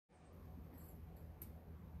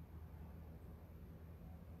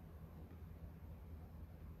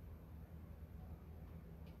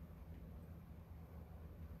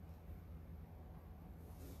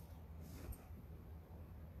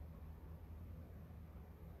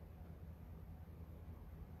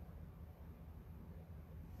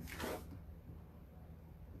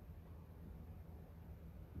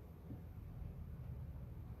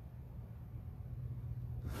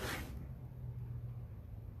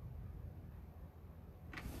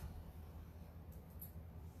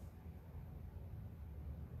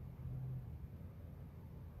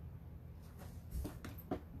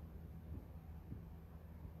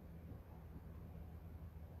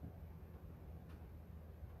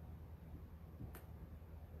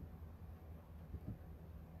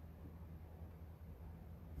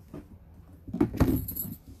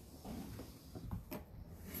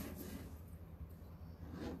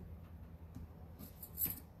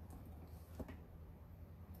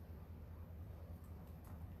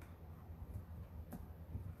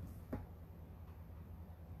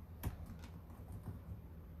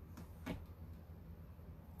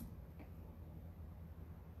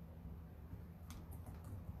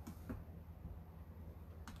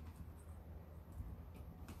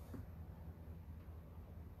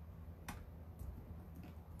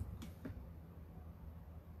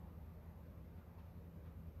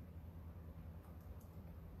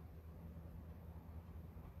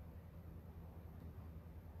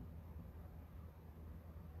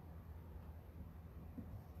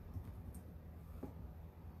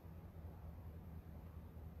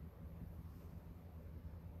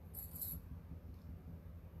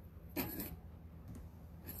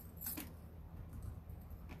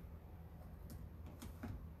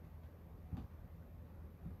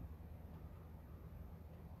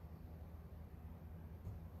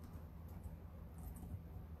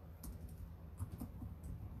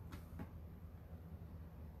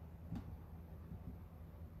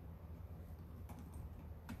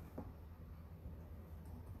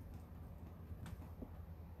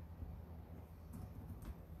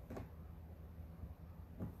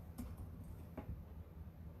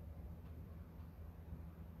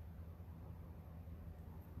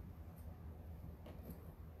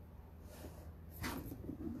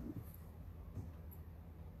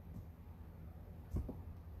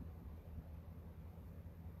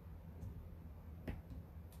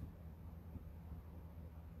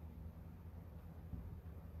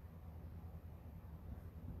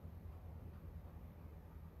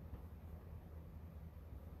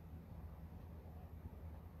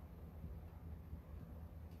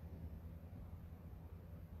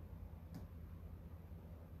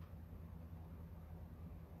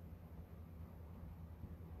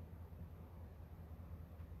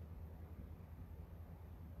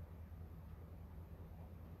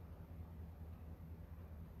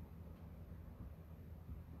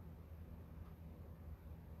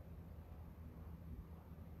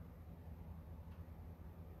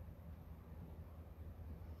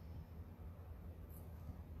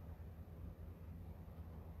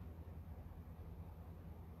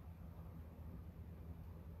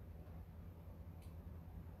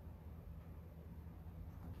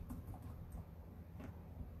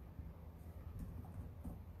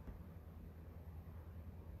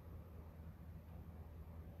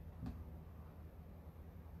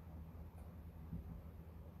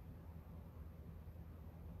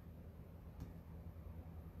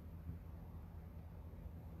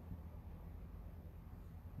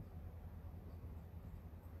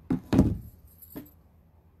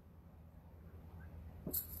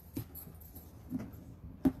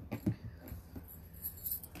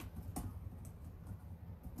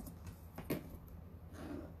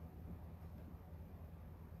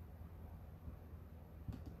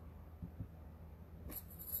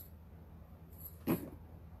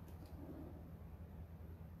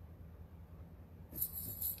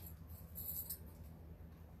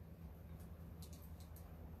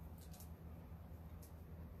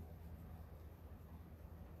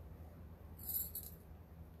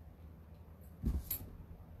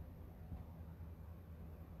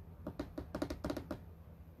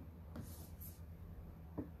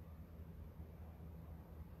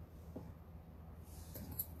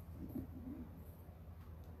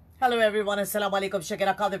Hello everyone, assalamu alaikum.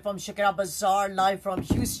 Shakerabazaar from Shakerabazaar, live from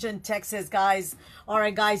Houston, Texas, guys. All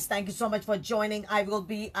right, guys, thank you so much for joining.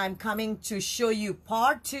 I'm coming to show you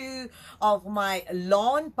part 2 of my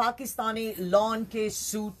lawn Pakistani lawn के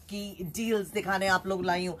suit की deals दिखाने आप लोग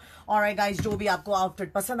लाई हूँ. All right, guys, जो भी आपको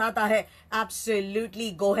outfit पसंद आता है,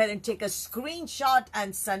 absolutely go ahead and take a screenshot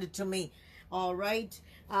and send it to me. All right.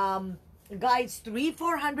 Guys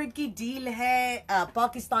 3-400 की डील है.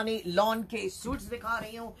 पाकिस्तानी लॉन के सूट्स दिखा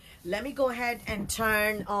रही हूँ. Let me go ahead and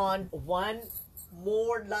turn on one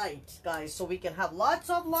more light guys so we can have lots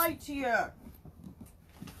of light here.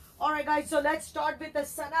 Alright guys, so let's start with the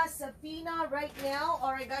Sana Safina right now.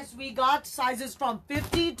 Alright guys, we got sizes from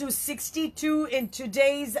 50 to 62 in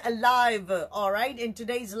today's live. Alright, in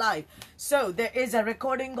today's live. So there is a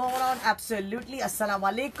recording going on. Absolutely.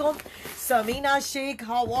 Assalamu alaikum. Samina Sheikh,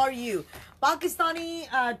 how are you? Pakistani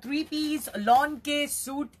 3-piece lawn ke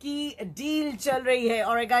suit ki deal chal rahi hai.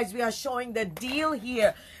 Alright guys, we are showing the deal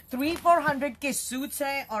here. 3-400 ke suits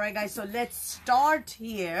hai. Alright guys, so let's start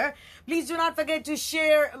here. Please do not forget to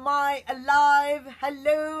share my live.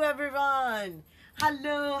 Hello everyone.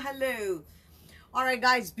 Hello. Alright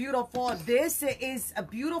guys, beautiful. This is a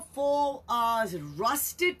beautiful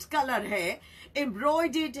rusted color hai.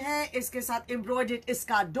 Embroidered hai. Iske saath embroidered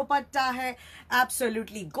iska dupatta hai.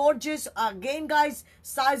 Absolutely gorgeous. Again guys,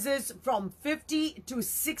 sizes from 50 to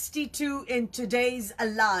 62 in today's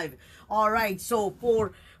live. Alright, so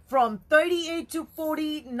from 38 to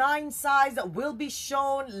 49 size will be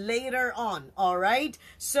shown later on. Alright,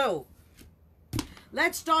 so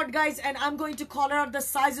let's start guys, and I'm going to call out the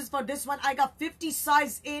sizes for this one. I got 50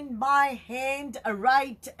 size in my hand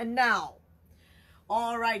right now.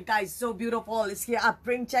 Alright guys, so beautiful. इसके आप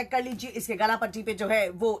print check कर लीजिए. इसके गला पट्टी पे जो है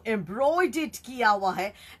वो embroidered किया हुआ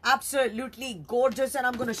है. Absolutely gorgeous, and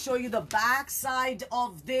I'm going to show you the back side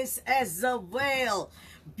of this as well.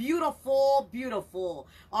 Beautiful.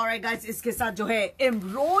 Alright guys, इसके साथ जो है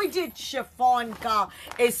embroidered chiffon का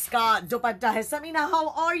इसका दुपट्टा है. Samina, how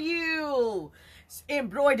are you?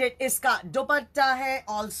 Embroidered इसका दुपट्टा है.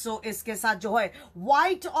 Also इसके साथ जो है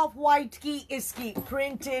white of white की इसकी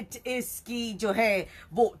printed इसकी जो है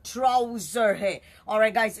वो trouser है.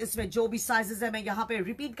 Alright guys, इसमें जो भी sizes है मैं यहाँ पे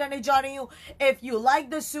repeat करने जा रही हूँ. If you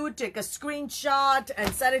like the suit, take a screenshot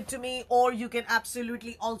and send it to me, or you can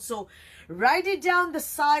absolutely also write it down the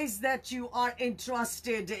size that you are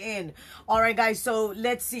interested in. Alright guys, so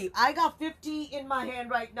let's see. I got 50 in my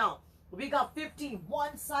hand right now. We got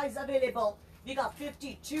 51 size available. We got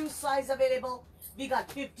 52 size available. We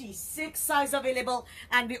got 56 size available.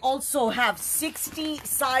 And we also have 60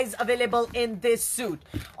 size available in this suit.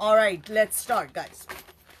 Alright, let's start guys.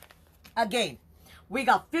 Again, we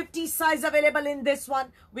got 50 size available in this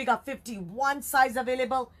one. We got 51 size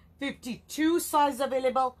available. 52 size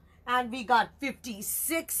available. And we got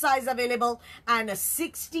 56 size available and a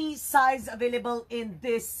 60 size available in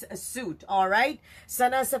this suit. All right,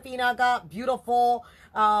 Sana Safina ka beautiful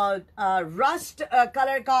rust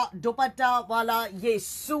color ka dupatta wala ye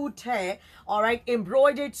suit hai. All right,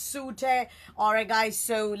 embroidered suit hai. All right guys,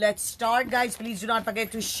 so let's start guys. Please do not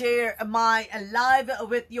forget to share my live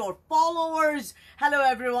with your followers. Hello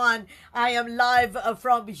everyone, I am live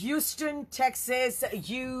from Houston, Texas,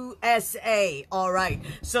 USA. All right,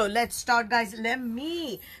 so let's start guys. Let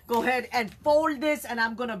me go ahead and fold this, and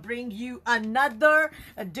I'm gonna bring you another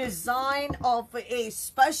design of a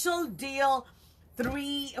special deal.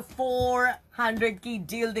 3-400 की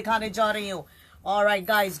deal दिखाने जा रही हूँ. All right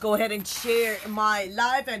guys, go ahead and share my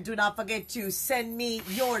live, and do not forget to send me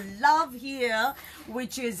your love here,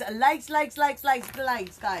 which is likes guys.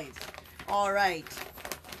 All right,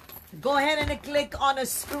 go ahead and click on a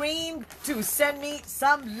screen to send me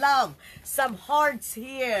some love, some hearts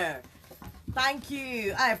here. Thank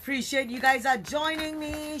you. I appreciate you guys are joining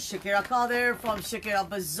me. Shakerabazaar from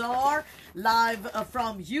Shakerabazaar, live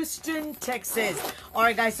from Houston, Texas.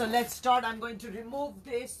 Alright guys, so let's start. I'm going to remove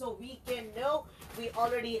this so we can know we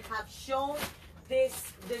already have shown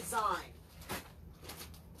this design.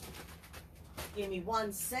 Give me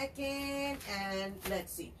 1 second and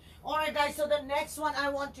let's see. Alright guys, so the next one I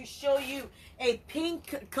want to show you a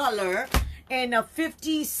pink color in a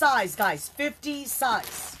 50 size guys. 50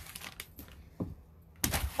 size.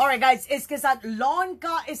 Alright guys, इसके साथ lawn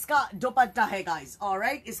का इसका दुपट्टा है guys.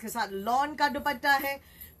 Alright, इसके साथ lawn का दुपट्टा है.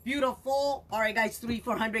 Beautiful. All right, guys,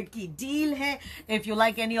 3-400 की deal है. If you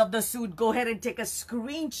like any of the suit, go ahead and take a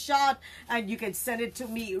screenshot and you can send it to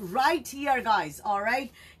me right here, guys. All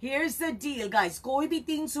right, here's the deal, guys. कोई भी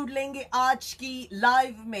 3 suit लेंगे आज की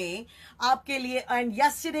live में आपके लिए and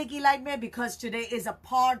yesterday की live में, because today is a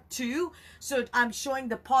part 2. So I'm showing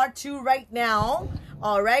the part 2 right now.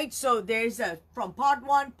 All right, so there's a from part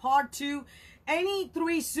 1, part 2, any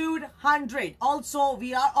 3 suit 100. Also,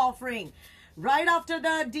 we are offering right after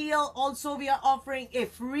the deal, also we are offering a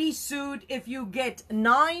free suit if you get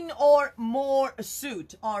 9 or more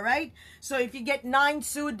suit. All right, so if you get 9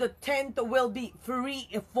 suit, the 10th will be free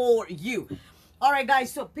for you. All right,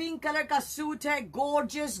 guys, so pink color ka suit hai,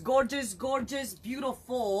 gorgeous, gorgeous, gorgeous,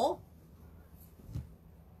 beautiful.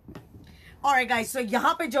 Alright guys, so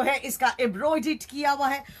यहाँ पे जो है इसका embroidered किया हुआ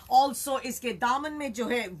है. Also इसके दामन में जो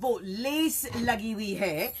है वो लेस लगी हुई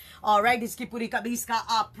है. Alright, इसकी पूरी कमीज का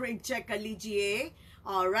आप प्रिंट चेक कर लीजिए.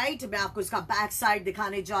 Alright, मैं आपको इसका बैक साइड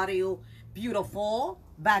दिखाने जा रही हूँ. Beautiful.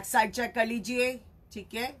 बैक साइड चेक कर लीजिए.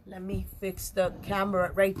 ठीक है, let me fix the camera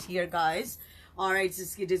right here, guys. Alright,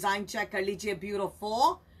 इसकी डिजाइन चेक कर लीजिए.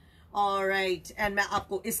 Beautiful. Alright, and मैं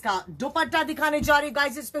आपको इसका दुपट्टा दिखाने जा रही हूँ,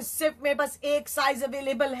 guys. इस पे सिर्फ में बस एक size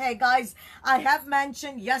available है, guys. I have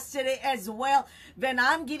mentioned yesterday as well, when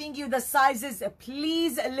I'm giving you the sizes,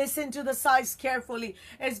 please listen to the size carefully.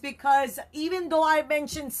 It's because even though I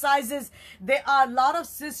mentioned sizes, there are a lot of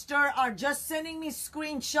sisters are just sending me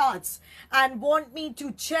screenshots and want me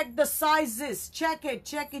to check the sizes. Check it,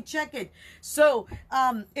 check it, check it. So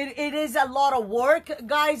it is a lot of work,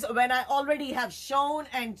 guys, when I already have shown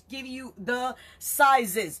and give you the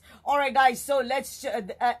sizes. All right, guys, so let's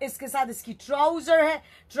इसके साथ इसकी trouser है.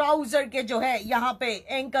 Trouser के जो है यहाँ पे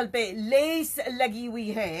ankle पे लेस लगी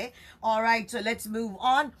हुई है. All right, so let's move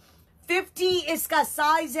on. 50 इसका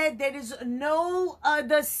size है. There is no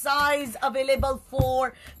other size available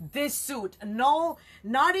for this suit. No,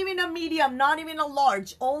 not even a medium, not even a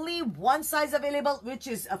large. Only one size available, which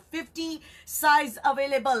is a 50 size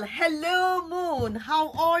available. Hello, Moon.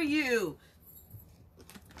 How are you?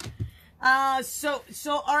 So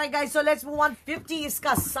all right, guys, so let's move on. 50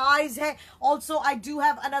 iska size hai. Also, I do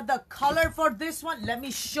have another color for this one. Let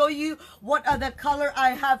me show you what other color I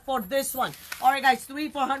have for this one. All right, guys,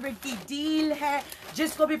 3-400 की deal है.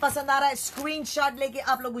 जिसको भी पसंद आ रहा है screenshot लेके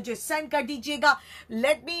आप लोग मुझे send कर दीजिएगा.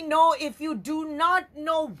 Let me know if you do not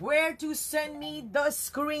know where to send me the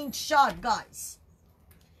screenshot, guys.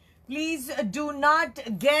 Please do not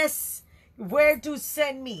guess where to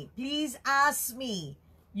send me. Please ask me.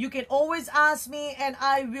 You can always ask me and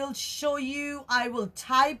I will show you. I will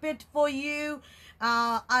type it for you.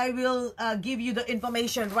 I will give you the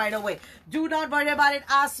information right away. Do not worry about it.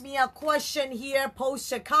 Ask me a question here.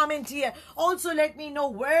 Post a comment here. Also, let me know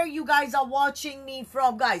where you guys are watching me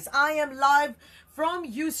from, guys. I am live from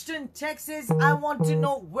Houston, Texas. I want to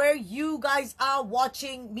know where you guys are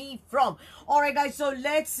watching me from. All right, guys. So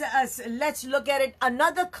let's look at it.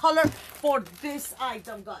 Another color for this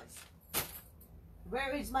item, guys.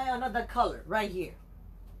 Where is my another color? Right here.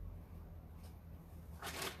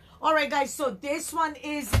 All right, guys. So this one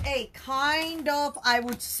is a kind of, I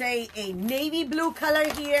would say, a navy blue color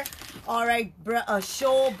here. All right.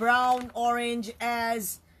 Show brown, orange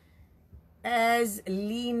as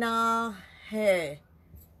Lena hai.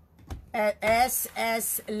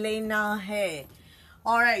 SS Lena hai.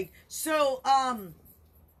 All right. So, all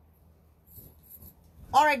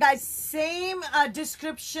right, guys. Same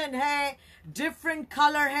description hai. Different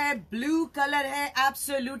color है, blue color है,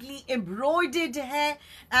 absolutely embroidered है,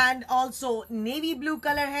 and also navy blue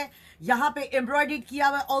color है. यहाँ पे embroidered किया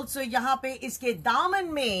हुआ है. Also यहाँ पे इसके दामन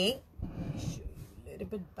में, little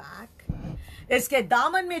bit back, इसके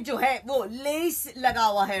दामन में जो है वो लेस लगा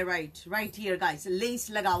हुआ है. right here, guys, लेस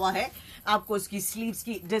लगा हुआ है. आपको इसकी स्लीव्स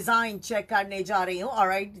की डिजाइन चेक करने जा रही हूँ.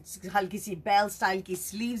 alright, हल्की सी बेल स्टाइल की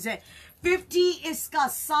स्लीव्स है. 50 इसका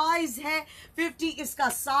साइज है. 50 इसका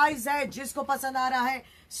साइज है. जिसको पसंद आ रहा है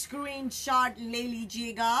स्क्रीनशॉट ले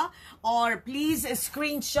लीजिएगा. और please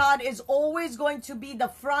screenshot is always going to be the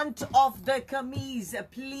front of the kameez,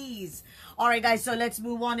 please. Alright, guys, so let's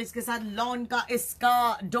move on. इसके साथ लॉन का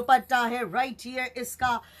इसका दुपट्टा है. right here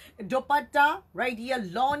इसका दुपट्टा, right here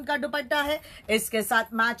लॉन का दुपट्टा है. इसके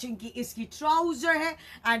साथ मैचिंग की इसकी ट्राउजर है.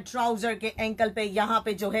 एंड ट्राउजर के एंकल पे यहाँ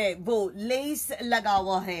पे जो है वो लेस लगा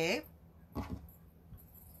हुआ है.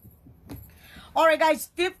 Alright, guys,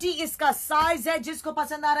 50 इसका साइज है. जिसको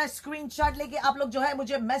पसंद आ रहा है स्क्रीनशॉट लेके आप लोग जो है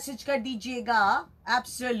मुझे मैसेज कर दीजिएगा.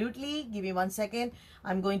 Absolutely. Give me 1 second.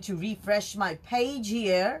 I'm going to refresh my page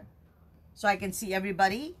here so I can see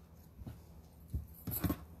everybody.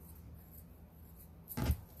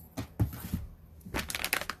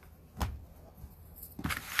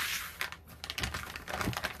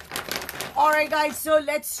 Alright guys, so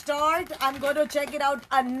let's start. I'm going to check it out.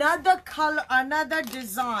 Another color, another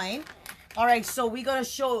design. Alright, so we're going to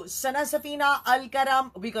show Sana Safina, Alkaram.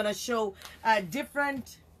 We're going to show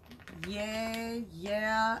different. It's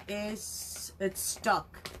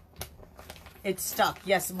stuck. It's stuck.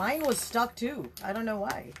 Yes, mine was stuck too. I don't know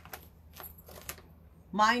why.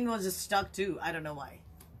 Mine was stuck too. I don't know why.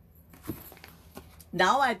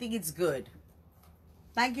 Now I think it's good.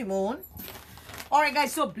 Thank you, Moon. Alright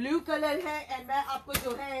guys, so blue color hai and मैं आपको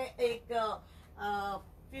जो है एक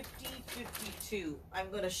 50-52 I'm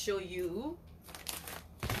gonna show you.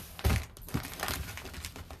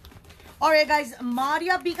 Alright guys,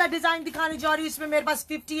 Maria B का design दिखाने जा रही हूँ. इसमें मेरे पास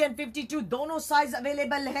 50 and 52 दोनों साइज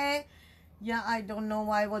अवेलेबल है. Yeah, I don't know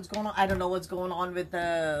why what's going on. I don't know what's going on with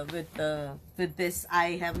this.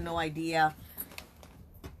 I have no idea.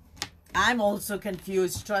 I'm also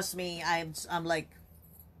confused. Trust me, I'm like,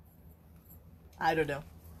 I don't know.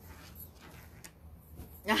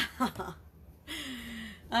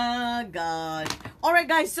 Oh God. Alright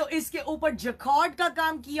guys, so इसके ऊपर jacquard का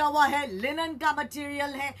काम किया हुआ है, linen का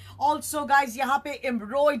material है. Also guys, यहाँ पे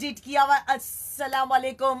embroidered किया हुआ है. अस्सलाम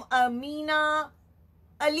वालेकुम Amina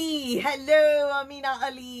Ali. Hello Amina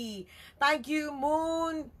Ali. Thank you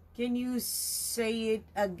Moon. Can you say it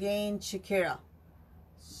again, Shakira?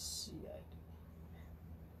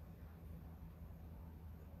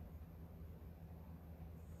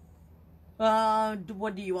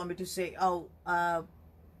 What do you want me to say? Oh,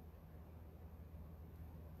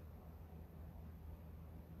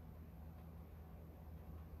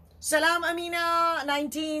 Salam Amina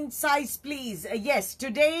 19 size please. Yes,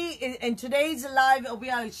 today in today's live we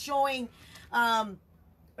are showing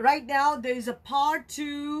right now there is a part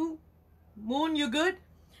 2. Moon, you good?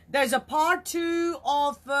 There's a part 2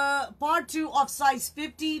 of size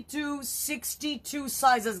 50 to 62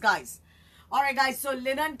 sizes guys. Alright guys, so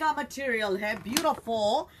linen का material है,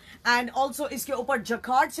 beautiful, and also इसके ऊपर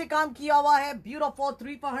jacquard से काम किया हुआ है, beautiful,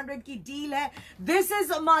 3-400 की deal है. This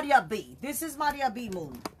is a Maria B. This is Maria B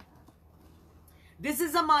Moon. This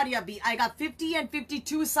is a Maria B. I got 50 and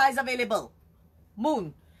 52 size available.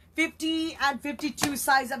 Moon, 50 and 52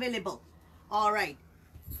 size available. Alright.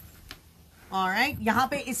 Alright, यहाँ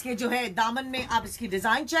पे इसके जो है दामन में आप इसकी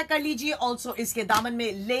डिजाइन चेक कर लीजिए. Also इसके दामन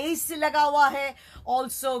में लेस लगा हुआ है.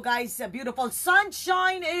 Also guys, beautiful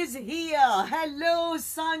sunshine is here. Hello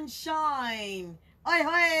sunshine. Oi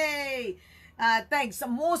hoi. Thanks,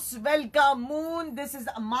 most welcome Moon. This is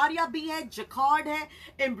Maria B है, jacquard है,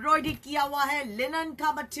 embroidered किया हुआ है, linen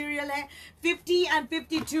का material है. 50 and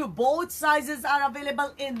 52 both sizes are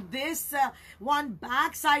available in this one.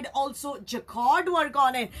 Back side also jacquard work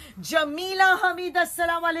on it. Jamila Hamid,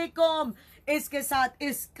 अस्सलाम वालेकुम. इसके साथ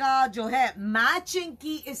इसका जो है मैचिंग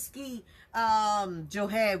की इसकी जो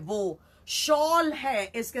है वो शॉल है.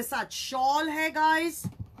 इसके साथ शॉल है गाइस.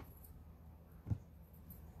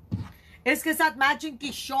 इसके साथ मैचिंग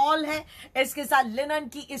की शॉल है. इसके साथ लिनन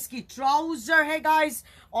की इसकी ट्राउजर है गाइस.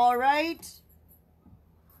 ऑलराइट,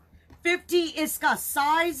 50 इसका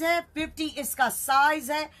साइज है. 50 इसका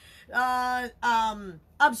साइज है.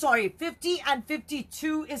 I'm sorry, 50 and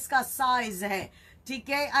 52 इसका साइज है. ठीक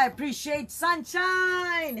है. I appreciate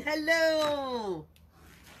sunshine. Hello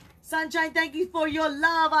sunshine, thank you for your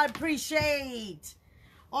love. I appreciate.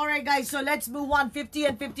 Alright guys, so let's move on. 50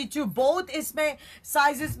 and 52 both इसमें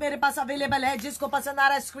sizes मेरे पास available है. जिसको पसंद आ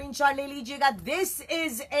रहा है screenshot ले लीजिएगा. This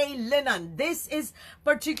is a linen. This is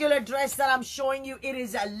particular dress that I'm showing you. It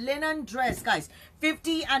is a linen dress guys.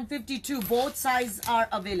 50 and 52 both sizes are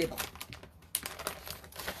available.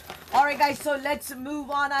 Alright guys, so let's move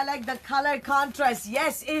on. I like the color contrast.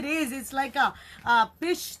 Yes, it is. It's like a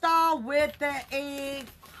pishta with a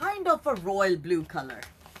kind of a royal blue color.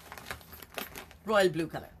 Royal blue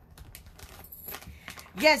color.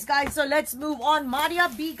 Yes guys, so let's move on. Maria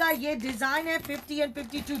B का ये design है. 50 and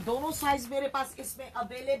 52 दोनों size मेरे पास इसमें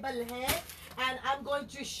available है. And I'm going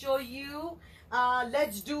to show you.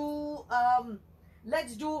 Let's do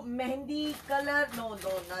mehendi color. No,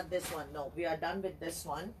 not this one. No, we are done with this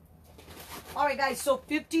one. Alright guys, so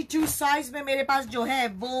 52 size में मेरे पास जो है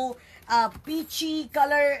वो peachy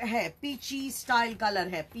color है. Peachy style color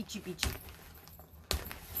है. Peachy.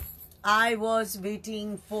 I was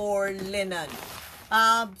waiting for linen.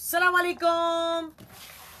 Salam alaikum.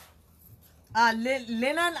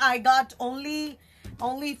 Linen I got only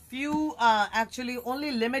few, actually only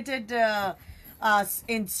limited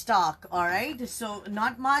in stock. All right, so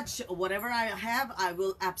not much. Whatever I have, I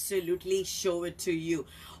will absolutely show it to you.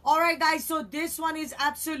 All right guys, so this one is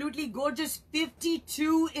absolutely gorgeous.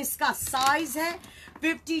 52 इसका size है,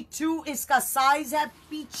 52 इसका size है,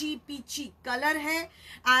 पीची colour है,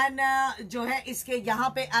 and जो है इसके यहाँ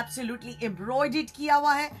पे absolutely embroidered किया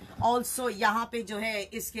हुआ है. Also यहाँ पे जो है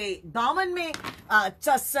इसके दामन में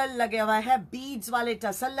टसल लगे हुआ है, beads वाले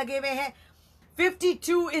टसल लगे हुए हैं.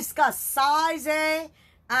 52 इसका size है,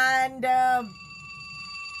 and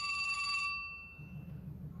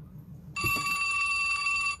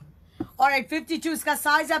alright, 52 इसका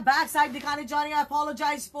size है. Back side दिखाने जा रहे हैं. I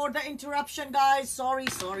apologize for the interruption guys. Sorry.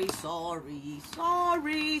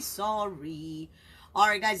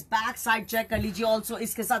 Alright guys, back side check कर लीजिए. Also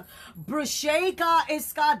इसके साथ ब्रोशे का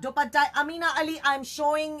इसका दुपट्टा. Amina Ali, I'm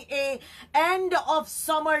showing a end of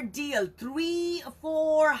summer deal.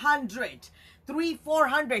 3,400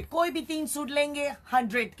 कोई भी 3 सूट लेंगे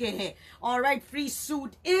 100 के हैं. Alright, free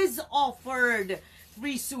suit is offered.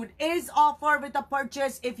 Free suit is offered with a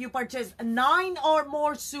purchase. If you purchase 9 or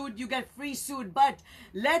more suit, you get free suit. But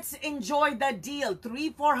let's enjoy the deal.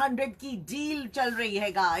 3,400 की deal चल रही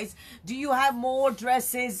है guys. Do you have more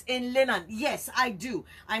dresses in linen? Yes, I do.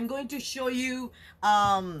 I'm going to show you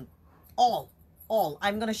all.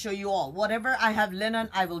 I'm going to show you all. Whatever I have linen,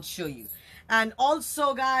 I will show you. And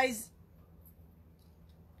also guys,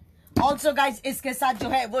 इसके साथ जो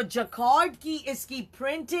है वो jacquard की इसकी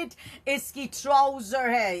printed इसकी trouser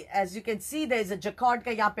है. As you can see, there is a jacquard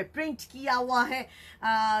का यहाँ पे प्रिंट किया हुआ है.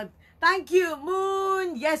 Thank you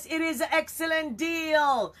Moon. Yes, it is an excellent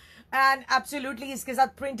deal. And absolutely इसके साथ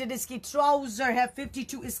प्रिंटेड इसकी ट्राउजर है.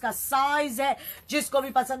 52 इसका साइज है. जिसको भी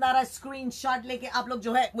पसंद आ रहा है स्क्रीनशॉट लेके आप लोग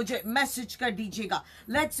जो है मुझे मैसेज कर दीजिएगा.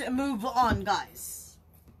 Let's move on guys.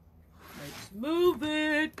 Let's move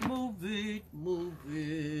it.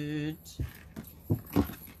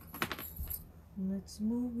 Let's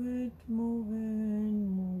move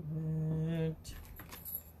it.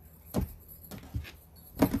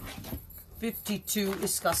 52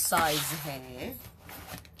 इसका size है.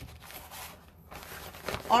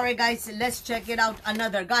 Alright guys, let's check it out.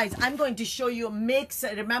 Another guys, I'm going to show you a mix.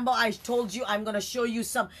 Remember I told you I'm going to show you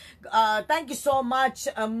some. Thank you so much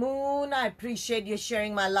Moon. I appreciate you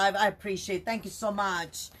sharing my live. I appreciate. Thank you so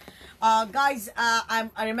much. Guys, I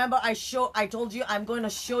remember I told you I'm going to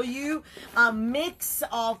show you a mix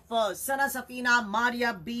of Sana Safina,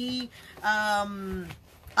 Maria B,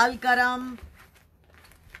 Alkaram.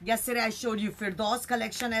 Yesterday I showed you Firdaus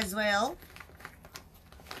collection as well.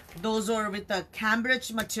 Those are with the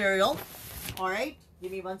Cambridge material. Alright,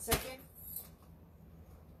 give me 1 second.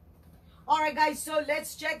 Alright guys, so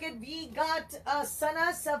let's check it. We got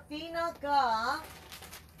Sana Safina ka.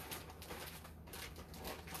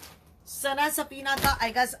 Sana Safina ka.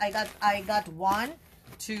 I got 1,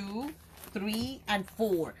 2, 3 and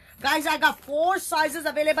 4. Guys, I got 4 sizes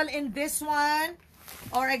available in this one.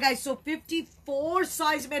 Alright guys, so 54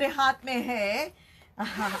 size मेरे हाथ में है.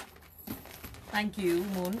 Thank you,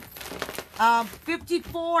 Moon.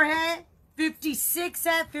 54 hai, 56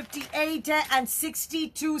 hai, 58 hai, and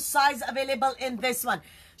 62 size available in this one.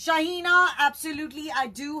 Shahina, absolutely, I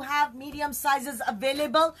do have medium sizes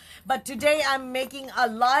available, but today I'm making a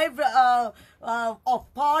live of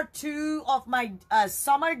part 2 of my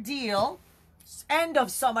summer deal, end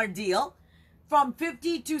of summer deal, from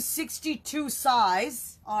 50 to 62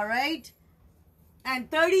 size, all right?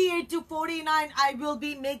 And 38 to 49, I will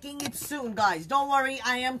be making it soon, guys. Don't worry,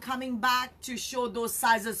 I am coming back to show those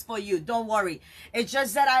sizes for you. Don't worry. It's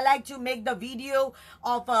just that I like to make the video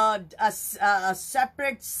of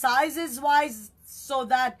separate sizes wise, so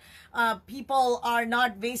that people are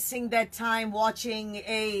not wasting their time watching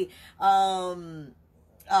a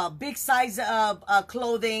big size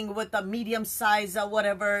clothing with a medium size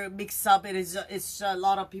whatever mix up. It's a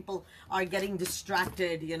lot of people are getting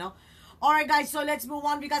distracted, you know. Alright guys, so let's move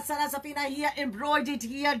on. We got Sana Safina here, embroidered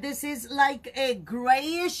here. This is like a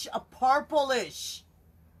grayish, a purplish.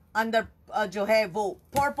 अंदर जो है वो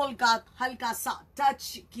purple का हल्का सा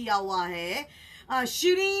touch किया हुआ है.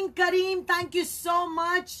 Shireen Kareem, thank you so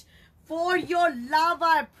much for your love.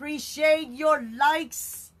 I appreciate your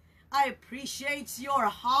likes. I appreciate your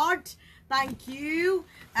heart. Thank you.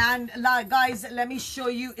 And guys, let me show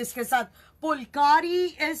you. इसके साथ पुलकारी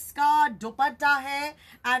इसका दुपट्टा है,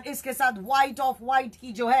 and इसके साथ white of white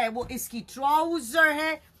की जो है वो इसकी ट्राउजर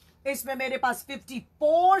है. इसमें मेरे पास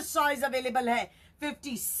 54 साइज अवेलेबल है,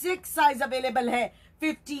 56 साइज अवेलेबल है,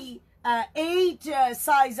 58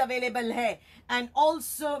 साइज अवेलेबल है, एंड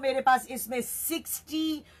ऑल्सो मेरे पास इसमें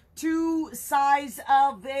 62 साइज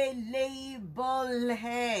अवेलेबल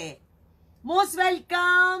है. Most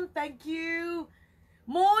welcome. Thank you.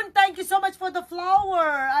 Moon, thank you so much for the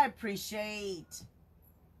flower. I appreciate.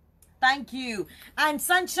 Thank you. And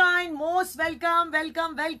Sunshine, most welcome,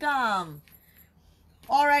 welcome, welcome.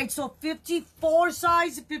 All right, so 54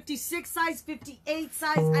 size, 56 size, 58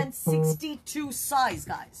 size, and 62 size,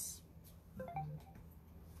 guys.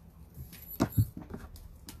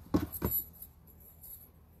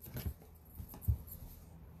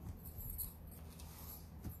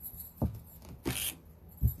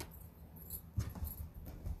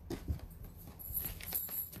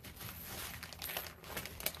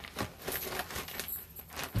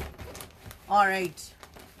 All right.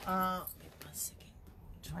 Wait 1 second.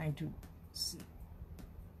 Trying to see.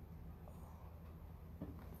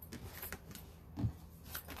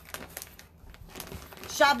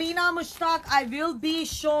 Shabina Mushtaq, I will be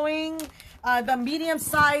showing the medium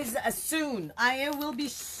size soon. I will be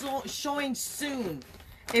showing soon.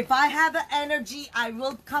 If I have the energy, I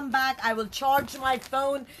will come back. I will charge my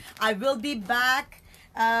phone. I will be back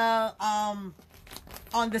on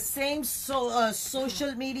the same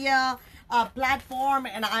social media platform,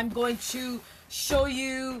 and I'm going to show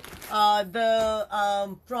you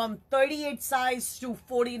from 38 size to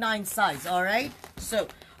 49 size. All right, so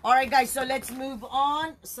all right guys, so let's move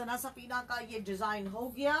on. Sana Safina ka ye design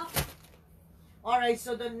ho gaya. All right,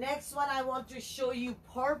 so the next one I want to show you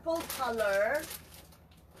purple color,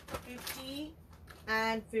 50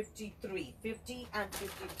 and 53, 50 and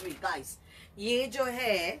 53 guys. Ye jo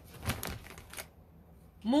hai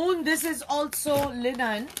Moon, this is also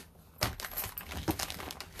linen.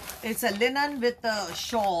 It's a linen with a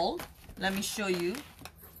shawl. Let me show you.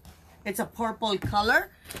 It's a purple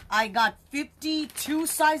color. I got 52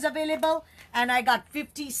 size available, and I got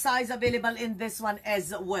 50 size available in this one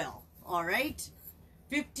as well. All right,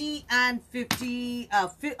 50 and 50.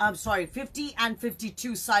 I'm sorry, 50 and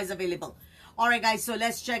 52 size available. All right, guys. So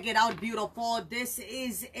let's check it out. Beautiful. This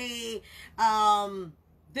is a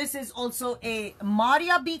this is also a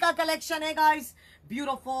Maria Bika collection, hey guys.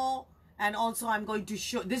 Beautiful. And also I'm going to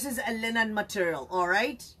show, this is a linen material, all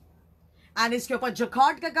right? And इसके ऊपर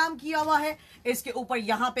jacquard का काम किया हुआ है. इसके ऊपर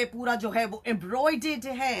यहाँ पे पूरा जो है वो embroidered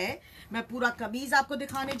है. मैं पूरा कमीज आपको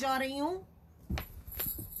दिखाने जा रही हूँ.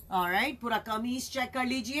 All right, पूरा कमीज चेक कर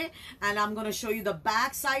लीजिए. And I'm going to show you the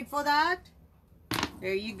back side for that.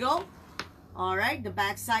 There you go. All right, the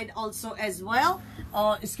back side also as well.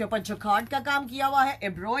 और इसके ऊपर जकार्ड का काम किया हुआ है,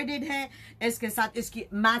 embroidered है. इसके साथ इसकी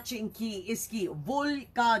मैचिंग की इसकी वुल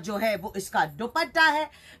का जो है वो इसका दुपट्टा है,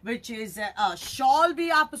 which is शॉल भी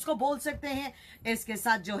आप उसको बोल सकते हैं. इसके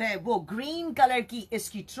साथ जो है वो ग्रीन कलर की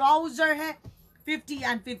इसकी ट्राउजर है. 50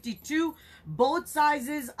 and 52, both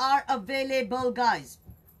sizes are available, guys.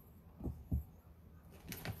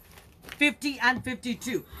 50 and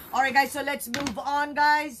 52. All right, guys, so let's move on,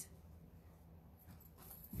 guys.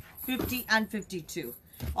 50 and 52.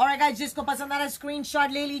 All right, guys, जिसको पसंद आ रहा है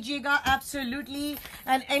screenshot ले लीजिएगा. Absolutely.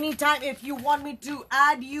 And anytime if you want me to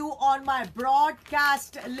add you on my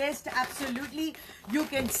broadcast list, absolutely, you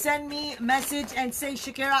can send me a message and say,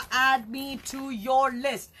 Shakira, add me to your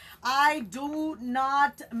list. I do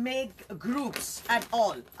not make groups at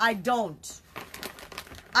all. I don't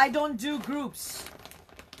do groups.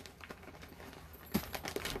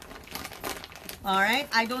 All right,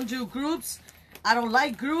 I don't do groups. I don't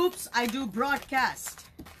like groups. I do broadcast.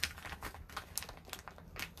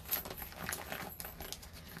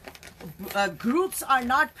 Groups are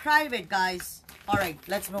not private, guys. All right,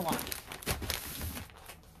 let's move on.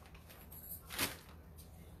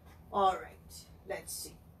 All right, let's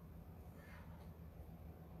see.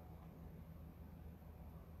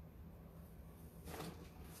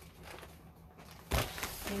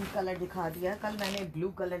 Pink color दिखा दिया. कल मैंने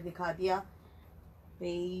blue color दिखा दिया.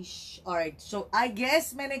 All right, so I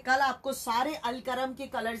guess मैंने कल आपको सारे अलकरम के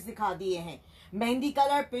कलर्स दिखा दिए हैं. मेहंदी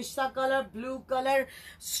कलर, पिस्ता colour, blue colour,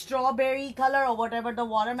 strawberry colour, or whatever the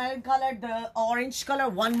watermelon color, the orange color.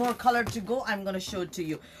 One more color to go. I'm gonna show it to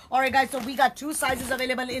you. All right, guys. So we got 2 sizes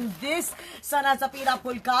available in this. Sana Safira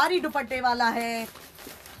Phulkari दुपट्टे वाला है.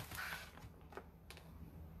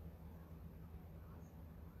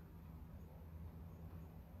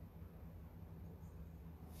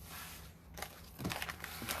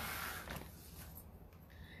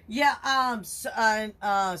 Yeah,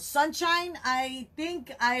 Sunshine, I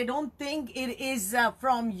don't think it is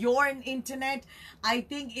from your internet. I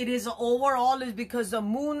think it is overall is because the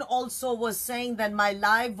moon also was saying that my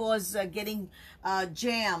live was getting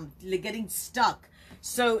jammed, getting stuck.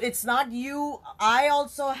 So it's not you. I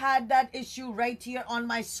also had that issue right here on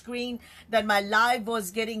my screen that my live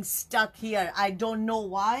was getting stuck here. I don't know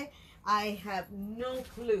why. I have no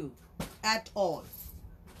clue at all.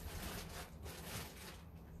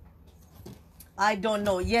 I don't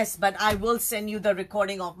know. Yes, but I will send you the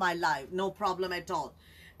recording of my live. No problem at all.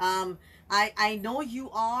 I know you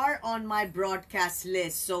are on my broadcast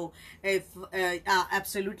list, so if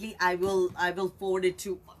absolutely, I will forward it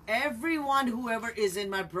to everyone, whoever is in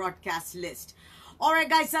my broadcast list. Alright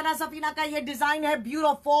guys, सना सफीना का ये design है,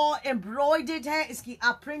 beautiful embroidered है, इसकी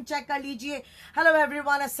आप print check कर लीजिए. Hello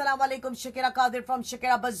everyone, अस्सलाम वालेकुम. शकीरा कादिर फ्रॉम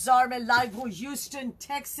शकीरा बाजार में लाइव हूँ ह्यूस्टन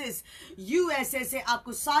टेक्सास यूएसए से.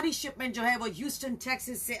 आपको सारी शिपमेंट जो है वो ह्यूस्टन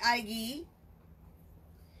टेक्सास से आएगी.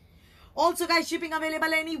 Also guys, shipping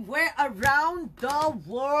available anywhere around the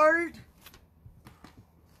world.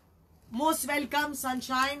 Most welcome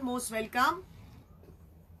sunshine, most welcome.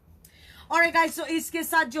 Alright guys, so इसके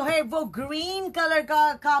साथ जो है वो ग्रीन कलर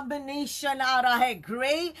का कॉम्बिनेशन आ रहा है.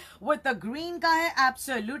 ग्रे विद द ग्रीन का है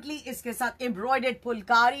एब्सोल्युटली. इसके साथ एम्ब्रॉयडर्ड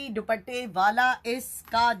फुलकारी दुपट्टे वाला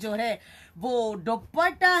इसका जो है वो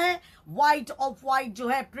दुपट्टा है. व्हाइट ऑफ व्हाइट जो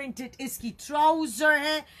है प्रिंटेड इसकी ट्राउजर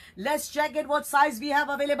है. Let's check it what size we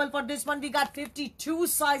have available for this one. We got 52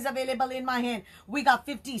 size available in my hand. We got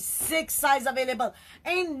 56 size available.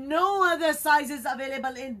 And no other sizes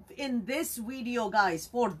available in this video guys.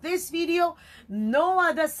 For this video, no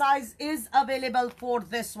other size is available for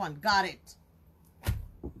this one. Got it.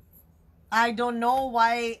 I don't know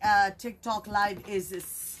why TikTok live is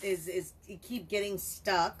it keep getting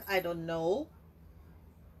stuck. I don't know.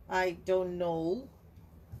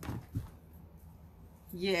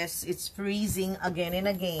 Yes, it's freezing again and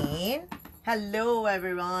again. Hello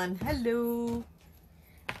everyone. Hello.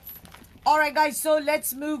 Alright guys, so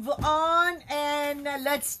let's move on and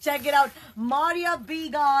let's check it out. Maria B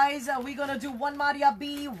guys, we're gonna do one Maria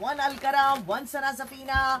B, one Alkaram, one Sana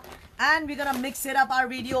Safina, and we're gonna mix it up our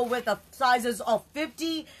video with the sizes of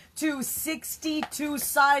 50 to 62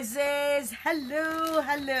 sizes. Hello,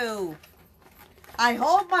 hello. I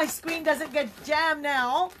hope my screen doesn't get jammed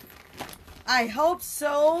now. I hope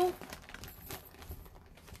so.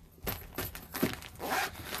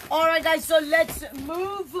 Alright guys, so let's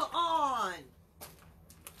move on.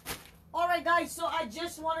 Alright guys, so I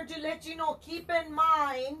just wanted to let you know, keep in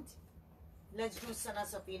mind, let's do Sana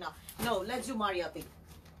Safina. No, let's do Maria B.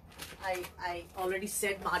 I already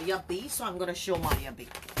said Maria B, so I'm going to show Maria B.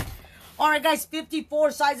 Alright guys,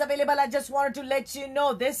 54 size available. I just wanted to let you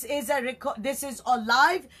know this is a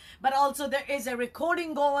live, but also there is a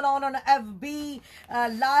recording going on FB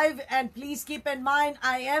live, and please keep in mind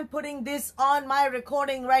I am putting this on my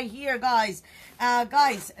recording right here guys.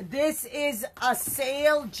 Guys, this is a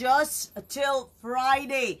sale just till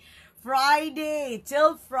Friday.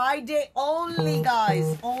 Till Friday only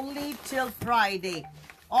guys, only till Friday.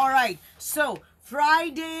 Alright, so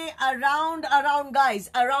Friday around guys,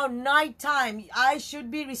 around night time, I should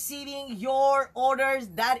be receiving your orders.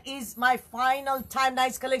 That is my final time.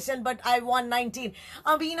 Nice collection, but I want 19.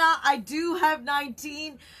 Amina, I do have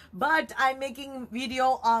 19, but I'm making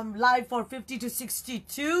video live for 50 to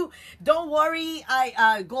 62. Don't worry,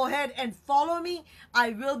 I go ahead and follow me. I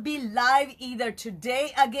will be live either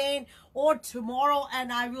today again or tomorrow,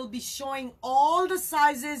 and I will be showing all the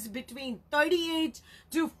sizes between 38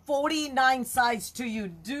 to 49 size to you.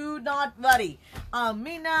 Do not worry.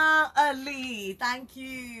 Amina Ali, thank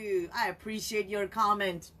you. I appreciate your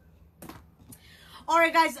comment.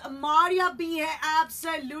 Alright guys, Maria B है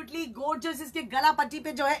absolutely gorgeous. इसके गला पट्टी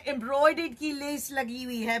पे जो है embroidered की less लगी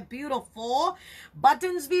हुई है, beautiful.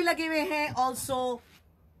 Buttons भी लगे हुए हैं also.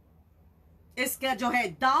 इसका जो है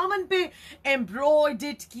दामन पे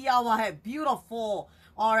एम्ब्रॉयडर्ड किया हुआ है, ब्यूटीफुल.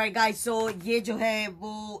 ऑलराइट गाइस, सो ये जो है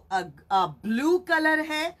वो ब्लू कलर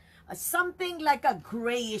है, something like a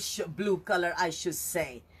greyish blue colour I should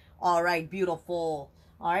say. Alright, beautiful.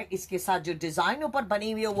 Alright, इसके साथ जो डिजाइन ऊपर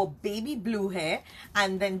बनी हुई है वो बेबी ब्लू है,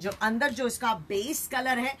 एंड देन जो अंदर जो इसका बेस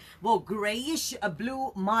कलर है वो ग्रेइश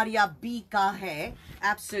ब्लू मारिया बी का है.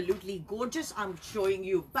 Absolutely gorgeous. I am showing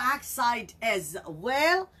you back side as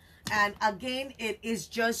well. And again, it is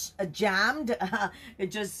just jammed.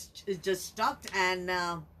 It just stuck and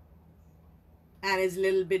is a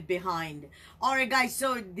little bit behind. Alright guys, so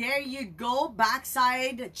there you go.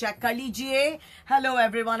 Backside, check kar lijiye. Hello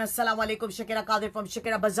everyone, assalamu alaikum. Shakira Kadir from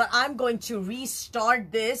Shakerabazaar. I'm going to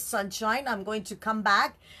restart this, sunshine. I'm going to come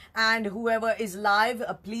back, and whoever is live,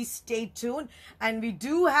 please stay tuned. And we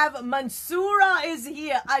do have Mansoura is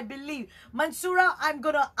here, I believe. Mansoura, I'm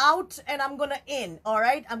gonna out and I'm gonna in.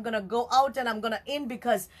 Alright, I'm gonna go out and I'm gonna in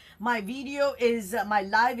because my video is my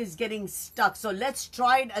live is getting stuck. So let's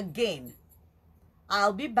try it again.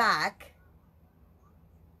 I'll be back.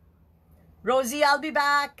 Rosie, I'll be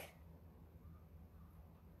back.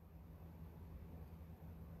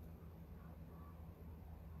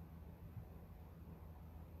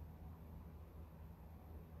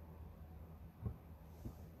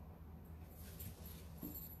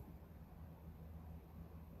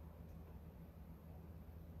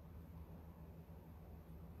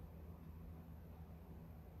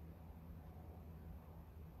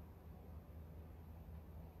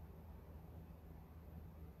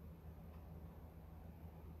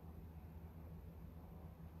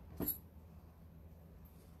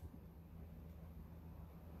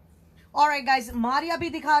 Alright guys, Maria भी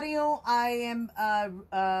दिखा रही हूँ. I am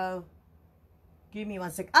give me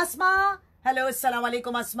one sec. Asma, hello, assalamu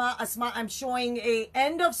alaikum Asma. Asma, I'm showing a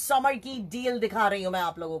end of summer की deal दिखा रही हूँ मैं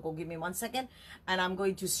आप लोगों को. Give me one second, and I'm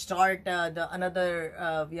going to start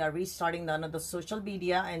we are restarting the another social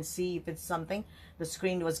media and see if it's something. The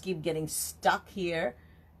screen was keep getting stuck here.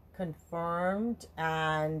 Confirmed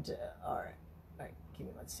and alright, give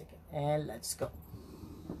me one second and let's go.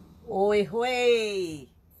 Oi hoy.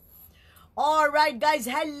 Alright guys,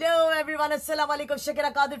 hello everyone, assalamu alaikum.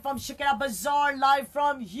 Shakerabazaar from Shakerabazaar, live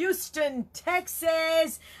from Houston,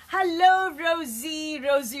 Texas. Hello Rosie.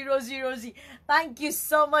 Thank you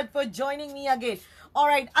so much for joining me again.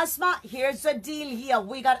 Alright Asma, here's the deal here.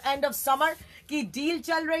 We got end of summer की deal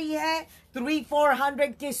चल रही है.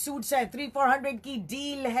 300-400 के suits है. 300-400 की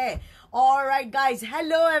deal है. Alright guys,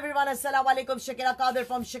 hello everyone, assalamu alaikum. Shakerabazaar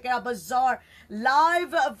from Shakerabazaar,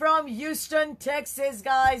 live from Houston, Texas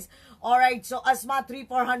guys. Alright, so Asma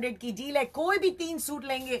 300-400 की deal है. कोई भी 3 सूट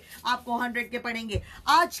लेंगे आपको 100 के पड़ेंगे.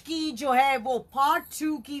 आज की जो है वो पार्ट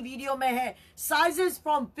 2 की वीडियो में है. Sizes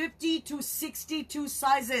from 50 to 62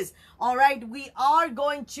 sizes. Alright, we are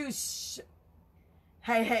going to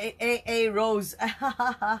hey Rose.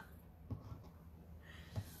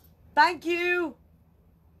 Thank you.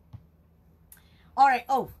 Alright,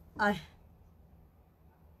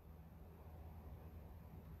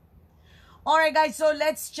 Alright guys, so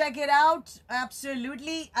let's check it out.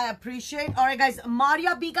 Absolutely, I appreciate. Alright guys,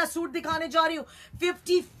 Maria B का सूट दिखाने जा रही हूँ.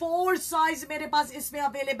 54 size मेरे पास इसमें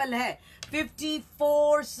available है.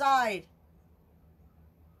 54 size.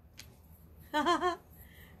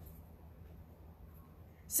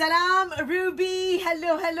 Salam Ruby,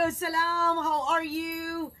 hello Salam, how are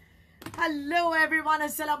you? Hello everyone,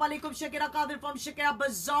 assalamu alaikum. Shakerabazaar from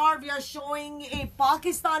Shakerabazaar. We are showing a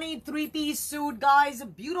Pakistani 3-piece suit guys. A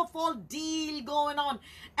beautiful deal going on.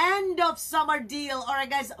 End of summer deal. Alright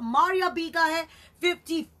guys, Maria B का है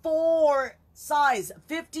 54 size.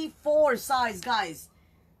 54 size guys.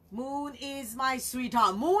 Moon is my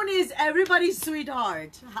sweetheart. Moon is everybody's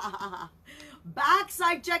sweetheart. Back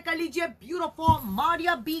side check कर लीजिए. Beautiful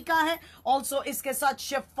Maria B का है. Also इसके साथ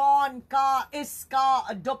chiffon का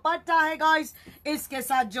इसका दुपट्टा है गाइस. इसके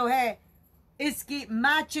साथ जो है इसकी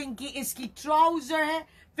मैचिंग की इसकी ट्राउजर है.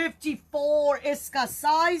 54 इसका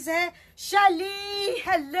साइज है. Shelly,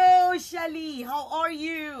 hello Shelly, how are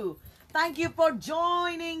you? Thank you for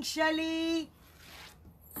joining Shelly.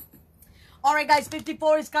 Alright guys,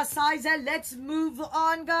 54 इसका size है. Let's move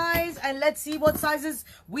on guys and let's see what sizes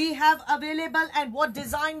we have available and what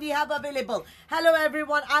design we have available. Hello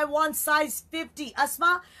everyone, I want size 50.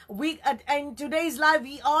 Asma, in today's live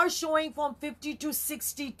we are showing from 50 to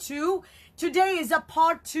 62. Today is a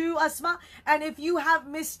part 2 Asma, and if you have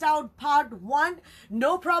missed out part 1,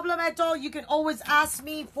 no problem at all. You can always ask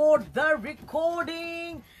me for the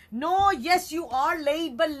recording. No, yes, you are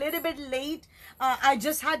late, but little bit late. I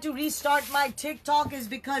just had to restart my TikTok is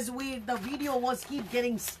because the video was keep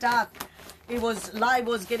getting stuck. It was live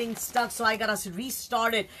was getting stuck, so I gotta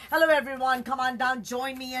restart it. Hello everyone, come on down,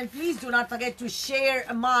 join me, and please do not forget to share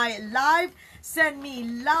my live. Send me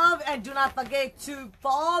love and do not forget to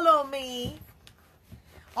follow me.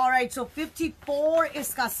 Alright, so 54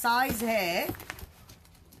 iska size hai.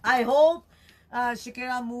 I hope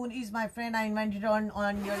Shakira Moon is my friend. I invented on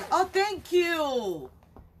your... Oh, thank you.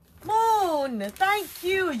 Moon, thank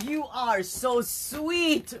you. You are so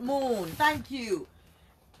sweet, Moon. Thank you.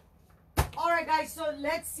 Alright, guys. So,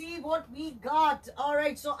 let's see what we got.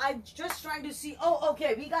 Alright, so I'm just trying to see... Oh,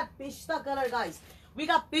 okay. We got pishta color, guys. We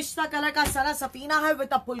got pishta color ka sana safina hai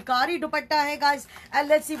with a pulkari dupatta hai guys, and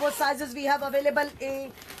let's see what sizes we have available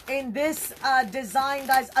in this design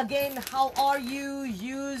guys. Again, how are you?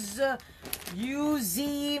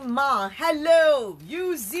 Uzima, hello.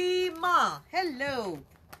 Uzima, hello.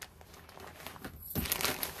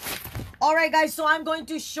 Alright guys, so I'm going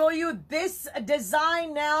to show you this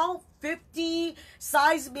design now. 50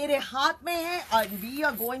 size मेरे हाथ में है, and we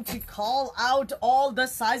are going to call out all the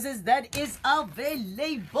sizes that is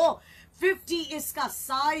available. 50 इसका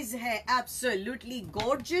size है, absolutely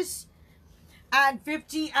gorgeous. And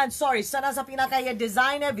 50 and sorry, Sana Safina का ये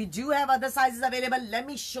design है. We do have other sizes available. Let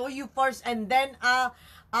me show you first, and then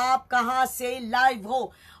आप कहाँ से live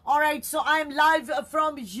हो. Alright, so I'm live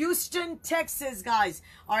from Houston, Texas, guys.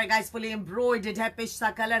 Alright, guys, fully embroidered है,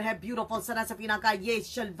 पिस्ता color है, beautiful. Sana Safina का ये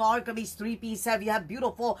शलवार कमीज 3-piece है. We have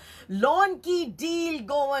beautiful lawn की deal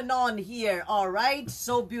going on here. Alright,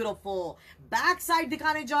 so beautiful. Back side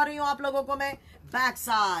दिखाने जा रही हूँ आप लोगों को मैं. Back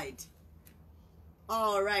side.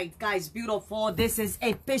 All right, guys, beautiful. This is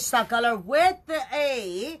a pista color with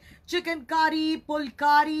a chikankari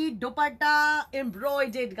pulkari dupatta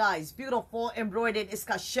embroidered, guys. Beautiful embroidered.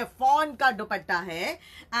 Iska chiffon ka dupatta hai.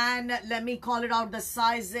 And let me call it out the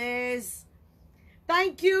sizes.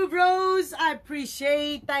 Thank you, Rose. I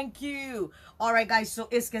appreciate. Thank you. All right, guys. So,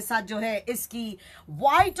 iske saath jo hai, iski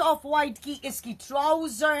white of white ki iski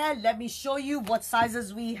trouser hai. Let me show you what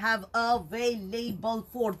sizes we have available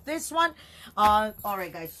for this one. All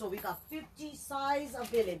right, guys. So, we got 50 size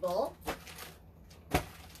available.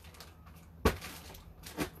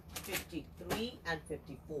 53 and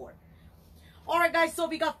 54. All right, guys. So,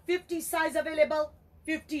 we got 50 size available.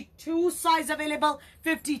 52 size available,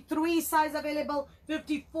 53 size available,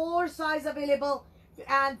 54 size available,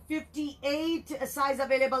 and 58 size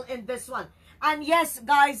available in this one. And yes,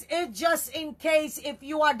 guys, it just in case if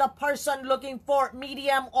you are the person looking for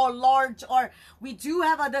medium or large, or we do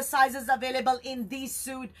have other sizes available in this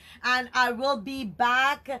suit, and I will be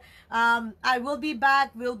back.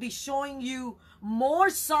 We'll be showing you more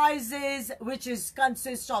sizes, which is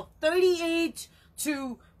consists of 38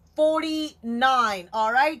 to 49.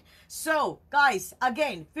 All right, so guys,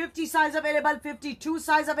 again, 50 size available, 52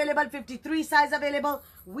 size available, 53 size available.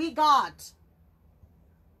 We got,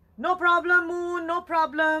 no problem, Moon, no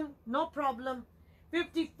problem, no problem,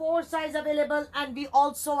 54 size available, and we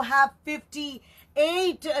also have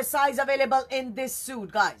 58 size available in this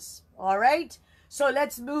suit, guys. All right, so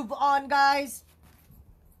let's move on, guys.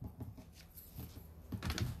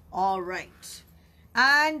 All right.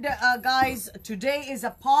 And guys, today is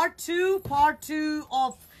a part two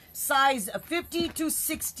of size 50 to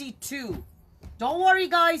 62. Don't worry,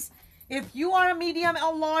 guys, if you are a medium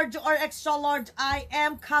or large or extra large, I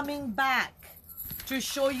am coming back to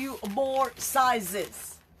show you more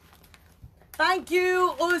sizes. Thank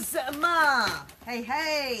you, Uzma.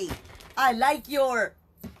 Hey, I like your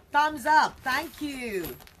thumbs up. Thank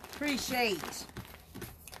you, appreciate.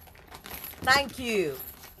 Thank you.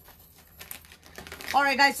 All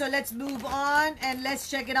right, guys, so let's move on and let's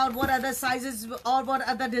check it out. What other sizes or what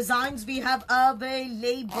other designs we have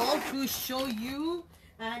available to show you.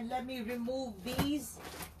 And let me remove these,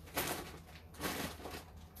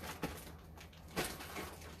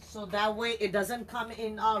 so that way it doesn't come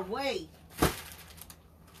in our way.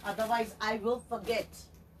 Otherwise, I will forget.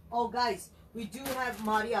 Oh, guys, we do have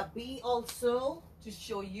Maria B also to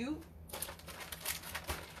show you.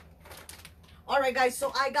 All right, guys,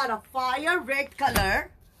 so I got a fire red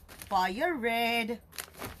color. Fire red.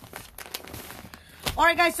 All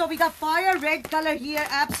right, guys, so we got fire red color here.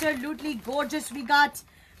 Absolutely gorgeous. We got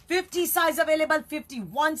 50 size available,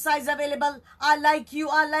 51 size available. I like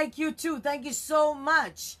you too. Thank you so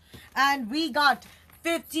much. And we got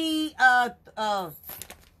 50 all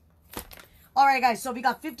right, guys, so we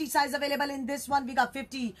got 50 size available in this one. We got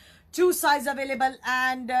 52 size available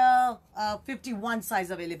and 51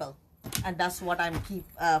 size available. And that's what I'm keep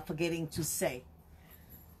forgetting to say.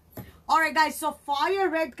 All right, guys, so fire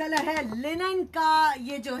red color है, linen का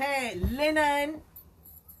ये जो है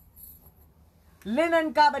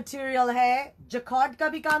linen का material है, jacquard का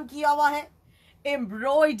भी काम किया हुआ है,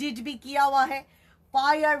 embroidered भी किया हुआ है,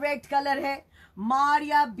 fire red color है.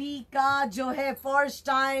 मारिया बी का जो है फर्स्ट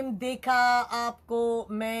टाइम देखा आपको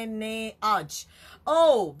मैंने आज.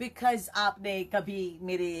 Oh, because आपने कभी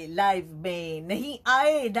मेरे लाइव में नहीं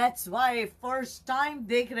आए, that's why first time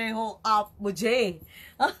देख रहे हो आप मुझे.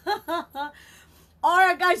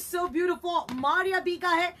 Alright, guys, so beautiful. Maria B का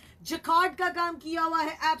है, जकार्ड का काम किया हुआ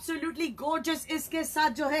है, absolutely gorgeous. इसके साथ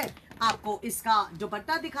जो है आपको इसका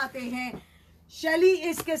दुपट्टा दिखाते हैं. शैली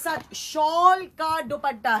इसके साथ शॉल का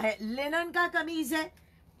दुपट्टा है, लिनन का कमीज है,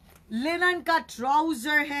 लिनन का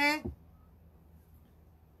ट्राउजर है.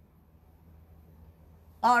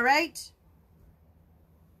 ऑलराइट,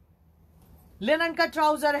 लिनन का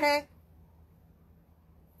ट्राउजर है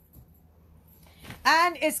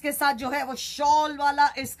एंड इसके साथ जो है वो शॉल वाला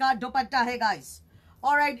इसका दुपट्टा है, गाइस.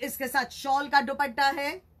 ऑलराइट, इसके साथ शॉल का दुपट्टा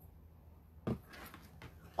है.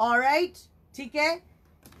 ऑलराइट, ठीक है.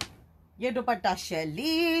 ये दुपट्टा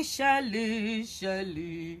शैली शैली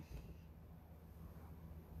शैली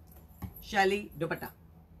शैली दुपट्टा.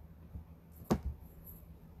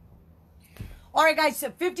 Alright, guys,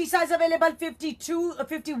 50 size available, 52,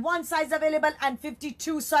 51 size available, and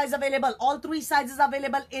 52 size available. All three sizes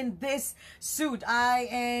available in this suit. I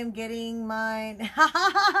am getting mine.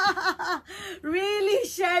 Really,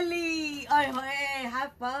 Shelly? Hey,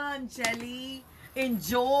 have fun, Shelly.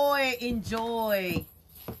 Enjoy, enjoy.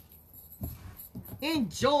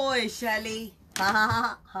 Enjoy, Shelly.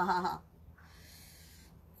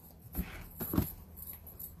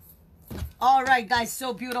 All right, guys,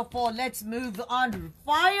 so beautiful. Let's move on.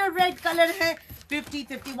 Fire red color hai 50,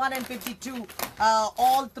 51 and 52.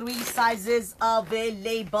 All three sizes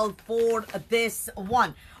available for this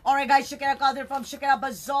one. All right, guys, Shakira Qadir from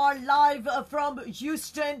Shakerabazaar, live from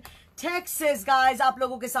Houston, Texas. Guys, आप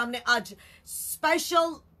लोगों के सामने आज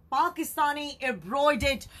special Pakistani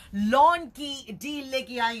embroidered lawn की deal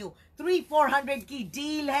लेके आई हूँ. 3,400 की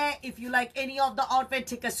deal है. If you like any of the outfit,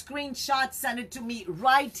 take a screenshot, send it to me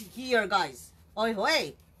right here, guys. Oi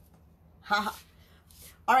hoy. Haha.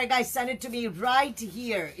 All right, guys, send it to me right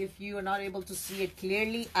here. If you are not able to see it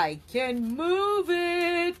clearly, I can move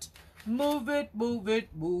it. Move it, move it,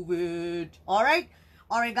 move it. All right.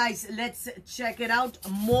 All right, guys, let's check it out.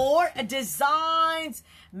 More designs.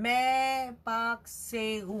 मैं पाक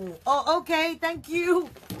से हूँ. Oh, okay. Thank you.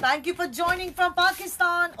 Thank you for joining from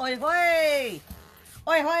Pakistan. Oi, hoi.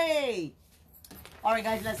 Oi, hoi. All right,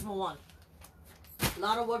 guys, let's move on. A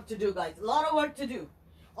lot of work to do, guys. A lot of work to do.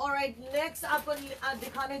 All right, next आपको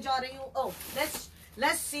दिखाने जा रही हूँ. Oh,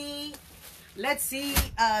 let's see. Let's see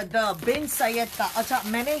the Bin Sayed ka.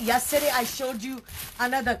 Acha, yesterday I showed you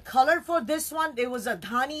another color for this one. There was a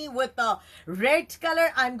dhani with a red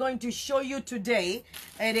color. I'm going to show you today.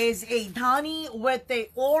 It is a dhani with a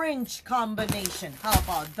orange combination. How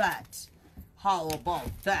about that? How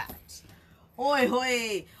about that? Oi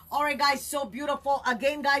hoi. All right, guys, so beautiful.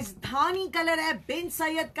 Again, guys, dhani color hai, Bin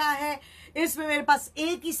Sayed ka hai. इसमें मेरे पास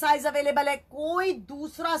एक ही size available है. कोई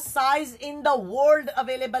दूसरा size in the world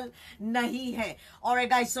available नहीं है. और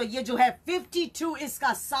guys, सो ये जो है 52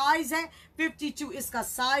 इसका साइज है. 52 इसका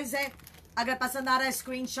साइज है. अगर पसंद आ रहा है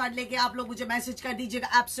स्क्रीनशॉट लेके आप लोग मुझे मैसेज कर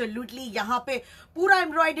दीजिएगा. एब्सोल्युटली यहाँ पे पूरा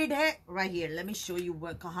एम्ब्रॉयडर्ड है. Right here, let me show you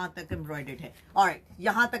कहां तक एम्ब्रॉयडर्ड है. ऑलराइट,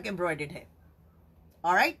 यहां तक एम्ब्रॉयडर्ड है.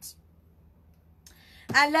 Alright,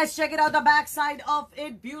 and let's check it out, the back side of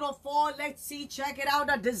it. Beautiful. Let's see, check it out,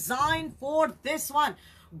 a design for this one.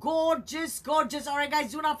 Gorgeous, gorgeous. All right,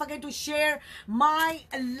 guys, do not forget to share my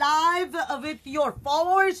live with your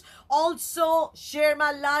followers. Also share my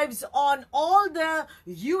lives on all the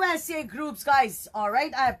USA groups, guys. All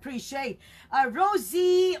right, I appreciate.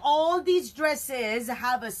 Rosie, all these dresses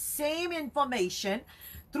have the same information.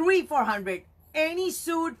 3,400 any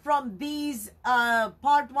suit from these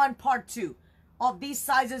part 1, part 2 of these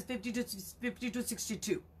sizes, 50 to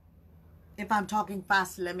 62. If I'm talking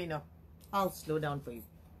fast, let me know. I'll slow down for you.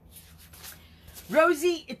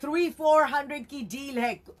 Rosie, 3,400 ki deal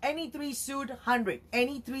hai. Any 3 suit, 100.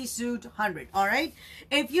 Any 3 suit, 100. All right.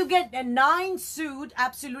 If you get a 9 suit,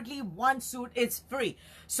 absolutely 1 suit is free.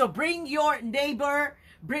 So bring your neighbor,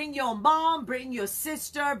 bring your mom, bring your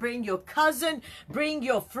sister, bring your cousin, bring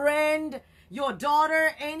your friend, your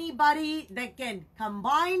daughter, anybody that can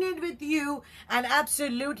combine it with you, and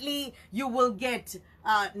absolutely you will get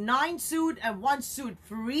 9 suit and 1 suit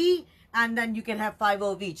free, and then you can have 5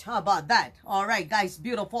 of each. How about that? All right, guys,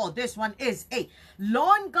 beautiful. This one is a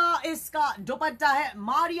lawn ka iska dupatta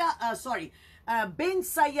hai. Bin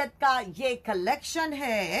Sayed ka ye collection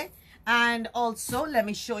hai. And also, let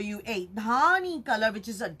me show you a dhani color, which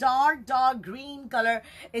is a dark green color.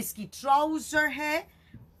 Iski trouser hai.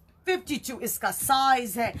 52 iska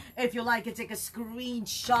size hai. If you like it, take a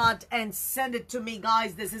screenshot and send it to me,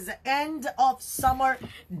 guys. This is the end of summer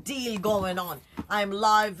deal going on. I'm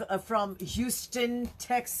live from Houston,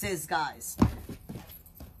 Texas, guys.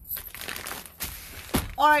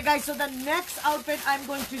 All right, guys, so the next outfit I'm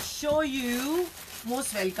going to show you,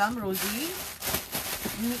 most welcome, Rosie.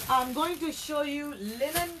 I'm going to show you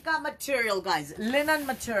linen ka material, guys. Linen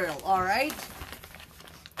material, all right?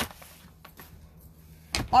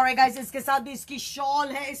 Alright, guys, इसके साथ भी इसकी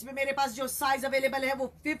shawl है. इसमें मेरे पास जो size available है वो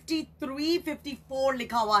 53, 54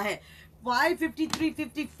 लिखा हुआ है. Why 53,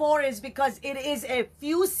 54 is because it is a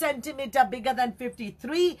few centimeter bigger than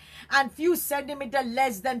 53 and few centimeter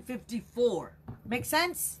less than 54. Make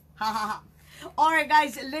sense? Ha ha ha. Alright,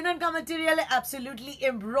 guys, linen का material है, absolutely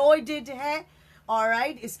embroidered है.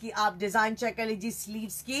 Alright, इसकी आप डिजाइन चेक कर लीजिए.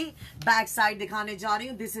 स्लीव्स की बैक साइड दिखाने जा रही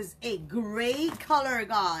हूँ. This is a gray color,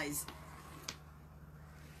 guys.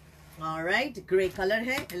 All right, gray color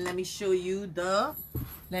hai. And let me show you the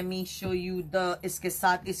इसके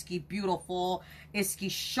साथ इसकी beautiful इसकी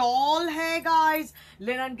shawl है, guys.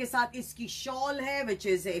 Linen के साथ इसकी shawl है, which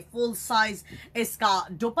is a full size. इसका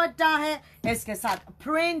दुपट्टा है. इसके साथ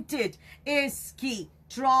printed इसकी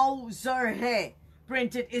trouser है.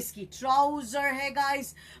 Printed इसकी trouser है,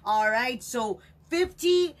 guys. All right, so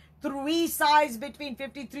 50 53 size, between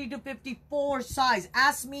 53 to 54 size.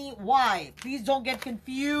 Ask me why. Please don't get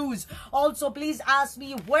confused. Also, please ask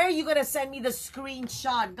me where you're gonna send me the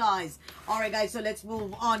screenshot, guys. All right, guys, so let's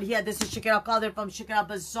move on here. This is Shakira Kadir from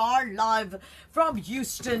Shakerabazaar, live from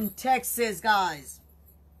Houston, Texas, guys.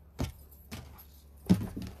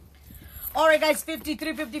 Alright guys,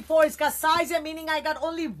 53, 54 is ka size, meaning I got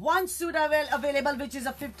only one suit available, which is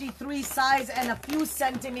a 53 size and a few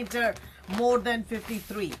centimeter more than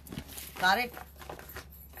 53. Got it?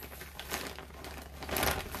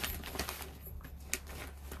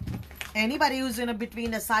 Anybody who's in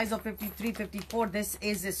between the size of 53, 54, this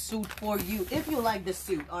is a suit for you. If you like the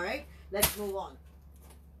suit, alright? Let's move on.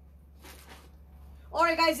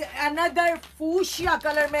 Alright guys, another fuchsia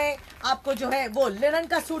color में आपको जो है वो linen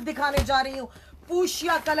का suit दिखाने जा रही हूँ.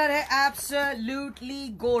 Fuchsia color है, absolutely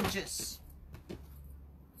gorgeous.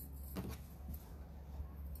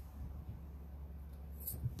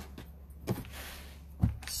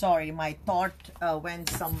 Sorry, my thought went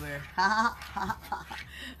somewhere.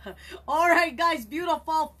 Alright guys,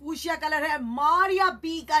 beautiful fuchsia color है. Maria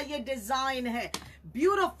B का ये design है.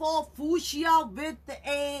 Beautiful fuchsia with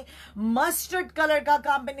a mustard color का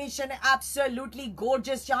combination है. Absolutely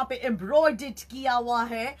gorgeous. यहाँ पे embroidered किया हुआ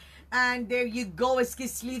है. And there you go. इसकी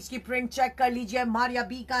sleeves की print check कर लीजिए. Maria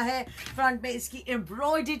B का है. Front में इसकी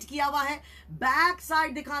embroidered किया हुआ है. Back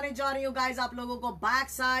side दिखाने जा रही हूँ guys आप लोगों को. Back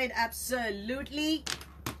side absolutely.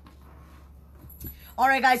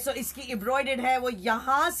 Alright guys, so इसकी embroidered है वो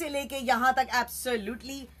यहाँ से लेके यहाँ तक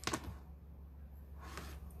absolutely.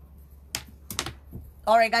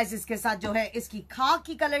 Alright guys, इसके साथ जो है इसकी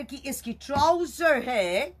खाकी कलर की इसकी ट्राउजर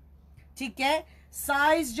है. ठीक है,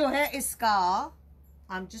 साइज जो है इसका,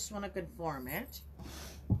 I'm just wanna confirm it.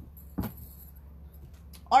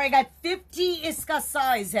 Alright guys, 50 इसका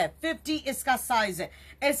साइज है. 50 इसका साइज है.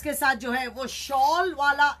 इसके साथ जो है वो शॉल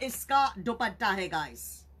वाला इसका दुपट्टा है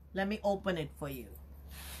guys. Let me open it for you.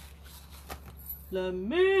 Let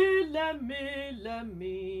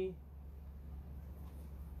me.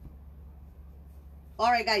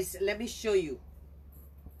 Alright guys, let me show you.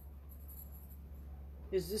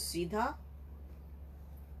 Is this Seedha?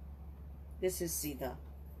 This is Seedha.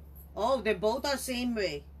 Oh, they both are same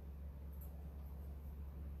way.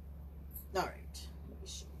 Alright, let me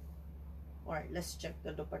show you. Alright, let's check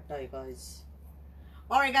the dupatta guys.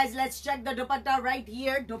 Alright guys, let's check the dupatta right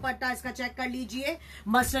here. Dupatta इसका check कर लीजिए.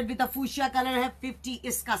 Mustard with a fuchsia color है. 50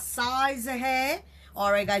 इसका size है.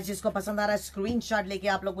 Alright guys, जिसको पसंद आ रहा है screenshot लेके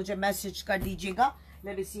आप लोग मुझे message कर दीजिएगा.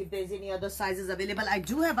 Let me see if there's any other sizes available. I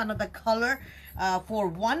do have another color for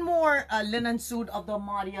one more linen suit of the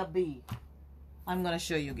Maria B. I'm gonna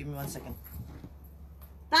show you. Give me 1 second.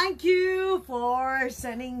 Thank you for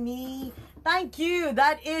sending me. Thank you.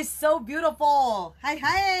 That is so beautiful. Hey,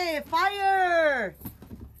 hey, fire.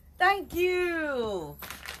 Thank you.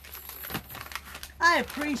 I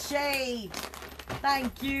appreciate.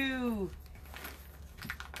 Thank you.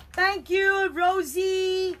 Thank you,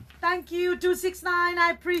 Rosie. Thank you, 269.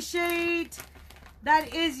 I appreciate.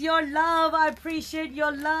 That is your love. I appreciate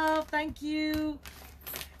your love. Thank you.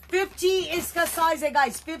 50 is the size,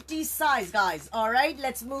 guys. 50 size, guys. All right,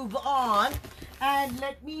 let's move on. And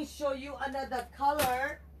let me show you another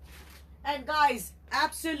color. And guys,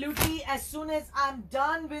 absolutely, as soon as I'm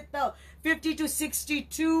done with the 50 to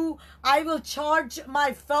 62, I will charge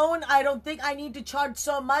my phone. I don't think I need to charge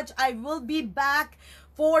so much. I will be back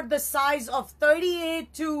for the size of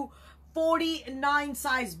 38 to 49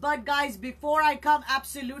 size. But guys, before I come,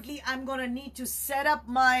 absolutely, I'm gonna need to set up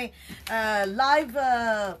my live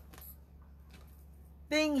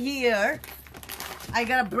thing here. I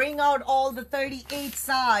gotta bring out all the 38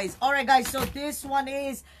 size. All right guys, so this one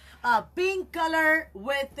is a pink color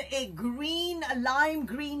with a green, lime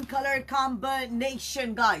green color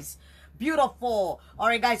combination, guys. Beautiful. All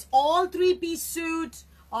right guys, all 3-piece suit.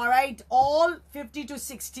 All right, all 50 to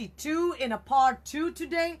 62 in a part 2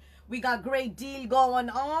 today. We got great deal going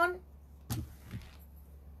on.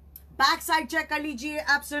 Backside check kar lijiye.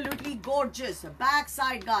 Absolutely gorgeous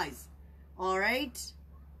backside, guys. All right.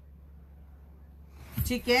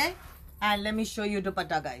 ठीक है. And let me show you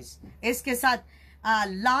dupatta, guys. इसके साथ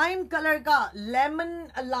lime color का lemon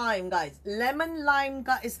lime, guys. Lemon lime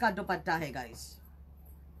का इसका दुपट्टा है, guys.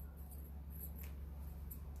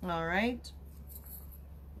 All right.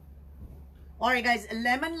 Alright guys,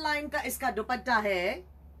 lemon lime का इसका दुपट्टा है.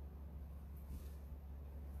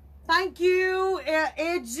 Thank you,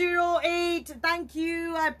 808. Thank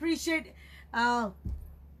you, I appreciate.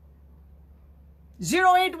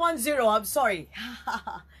 0810. I'm sorry.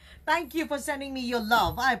 Thank you for sending me your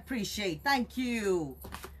love. I appreciate. Thank you.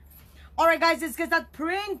 और guys इसके साथ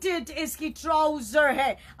printed इसकी ट्राउजर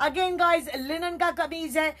है. अगेन गाइज लिनन का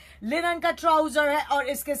कमीज है, लिनन का ट्राउजर है और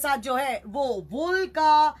इसके साथ जो है वो वुल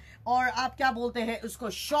का और आप क्या बोलते हैं उसको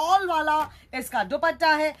शॉल वाला इसका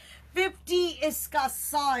दुपट्टा है. 50 इसका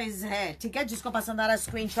साइज है. ठीक है, जिसको पसंद आ रहा है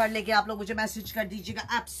स्क्रीनशॉट लेके आप लोग मुझे मैसेज कर दीजिएगा.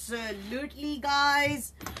 Absolutely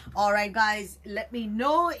guys. Alright guys, let me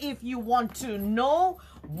know if you want to know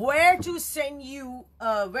where to send you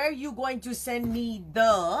where you going to send me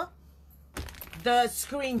the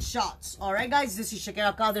screenshots. All right guys, this is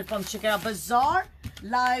Shakerabazaar from Shakerabazaar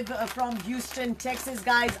live from Houston, Texas.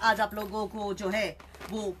 Guys, आज आप लोगों को जो है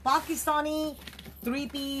वो Pakistani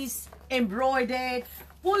 3-piece embroidered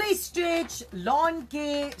fully stitch lawn के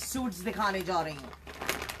suits दिखाने जा रही हूँ.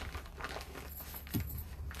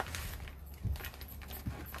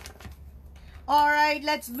 All right,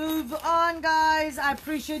 let's move on, guys. I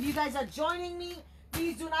appreciate you guys are joining me.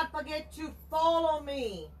 Please do not forget to follow me.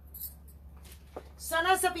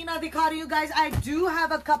 Sana Safina dikha rahi hu, guys. I do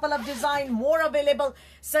have a couple of design more available.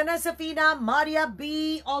 Sana Safina, Maria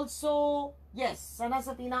B also. Yes, Sana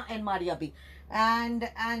Safina and Maria B. And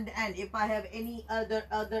if I have any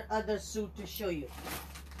other suit to show you.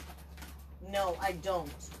 No, I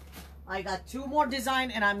don't. I got 2 more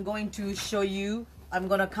design and I'm going to show you. I'm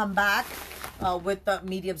going to come back with the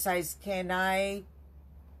medium size. Can I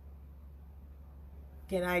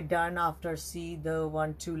done after see the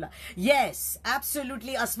 1-2? Yes,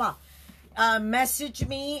 absolutely, Asma. Message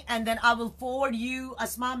me and then I will forward you.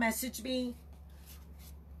 Asma, message me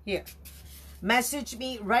here. Message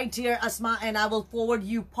me right here, Asma, and I will forward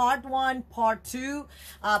you part 1, part 2.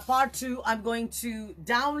 Part 2, I'm going to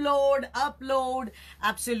download, upload,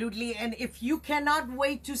 absolutely. And if you cannot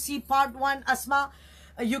wait to see part 1, Asma,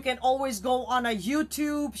 you can always go on a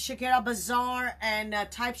YouTube, Shakerabazaar, and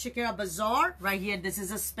type Shakerabazaar. Right here, this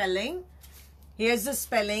is a spelling. Here's the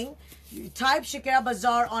spelling. You type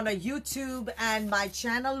Shakerabazaar on a YouTube, and my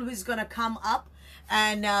channel is going to come up.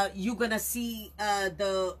 And you're going to see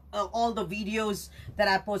all the videos that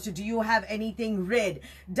I posted. Do you have anything red?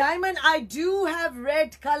 Diamond, I do have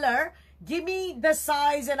red color. Give me the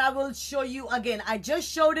size and I will show you again. I just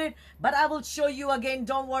showed it, but I will show you again.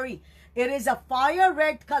 Don't worry. It is a fire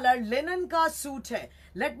red color. Linen ka suit hai.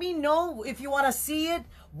 Let me know if you want to see it.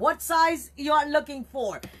 What size you are looking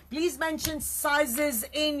for. Please mention sizes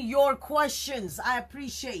in your questions. I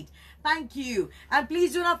appreciate. Thank you. And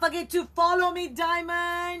please do not forget to follow me,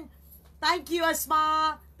 Diamond. Thank you,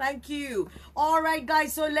 Asma. Thank you. All right,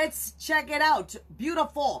 guys. So let's check it out.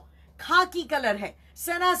 Beautiful. Khaki color hai.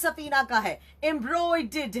 Sana Safina ka hai.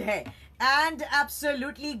 Embroidered hai. And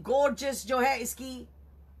absolutely gorgeous jo hai iski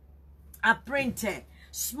a print hai.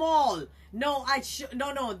 Small. No,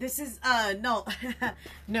 no, this is, no,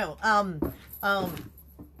 no,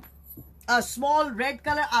 a small red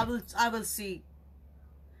color. I will see.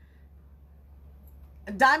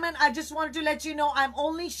 Diamond, I just wanted to let you know I'm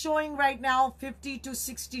only showing right now 50 to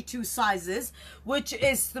 62 sizes, which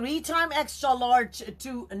is 3x extra large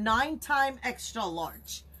to 9x extra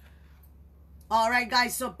large. Alright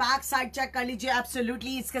guys, so back side check कर लीजिए.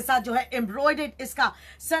 Absolutely, इसके साथ जो है embroidered इसका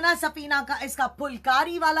सना सफीना का इसका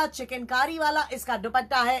फुलकारी वाला चिकनकारी वाला इसका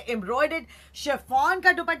दुपट्टा है. Embroidered chiffon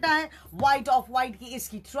का दुपट्टा है. White of white की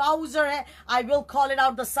इसकी trouser है. I will call it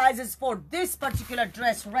out the sizes for this particular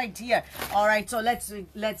dress right here. Alright, so let's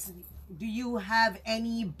do you have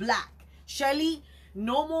any black? Shelly,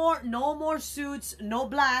 no more suits, no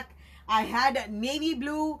black. I had navy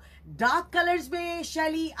blue. Dark colors mein,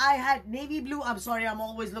 Shelly, I had navy blue. I'm sorry, I'm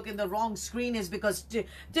always looking the wrong screen is because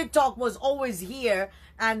TikTok was always here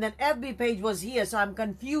and then FB page was here, so I'm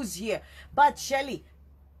confused here. But Shelly,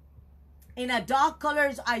 in a dark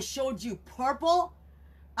colors, I showed you purple.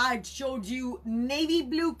 I showed you navy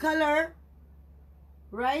blue color,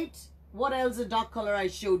 right? What else a dark color I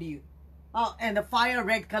showed you? Oh, and the fire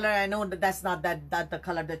red color. I know that that's not that the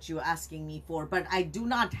color that you're asking me for, but I do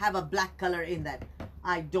not have a black color in that.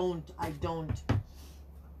 I don't.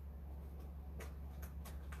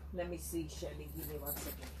 Let me see, Shelly. Give me 1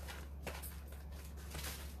 second.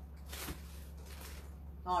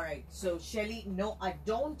 All right. So, Shelly, no, I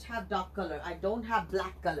don't have dark color. I don't have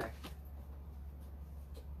black color.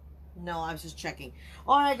 No, I was just checking.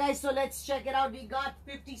 All right, guys. So, let's check it out. We got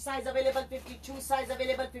 50 size available, 52 size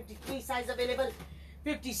available, 53 size available,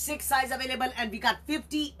 56 size available, and we got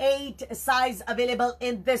 58 size available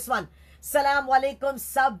in this one. Salam alaikum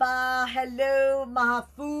Sabah. Hello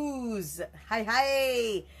Mahfouz.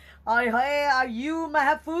 Hi. Are you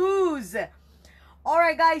Mahfouz?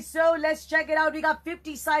 Alright guys, so let's check it out. We got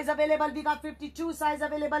 50 size available. We got 52 size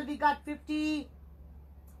available. We got 50.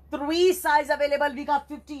 53 size available. We got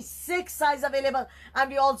 56 size available, and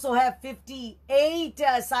we also have 58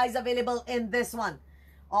 size available in this one.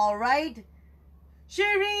 All right.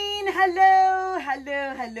 Shireen, hello,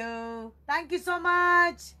 hello, hello. Thank you so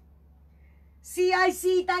much.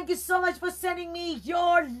 CIC, thank you so much for sending me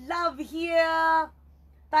your love here.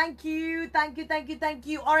 Thank you, thank you, thank you, thank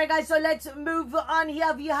you. All right, guys, so let's move on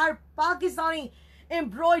here. We have Pakistani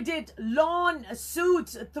embroidered lawn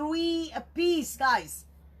suits, 3-piece, guys.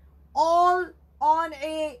 All on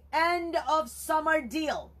a end of summer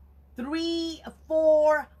deal.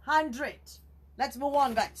 3,400. Let's move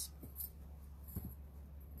on, guys.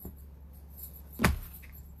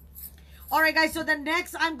 All right, guys, so the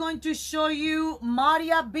next I'm going to show you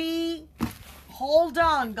Maria B. Hold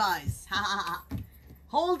on, guys.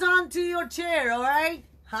 Hold on to your chair, all right?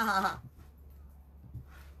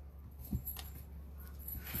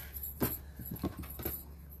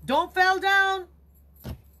 Don't fall down.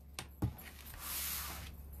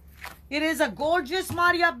 It is a gorgeous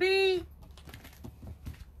Maria B.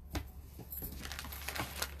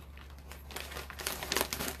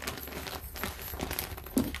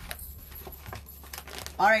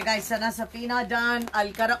 All right, guys, Sana Safina done.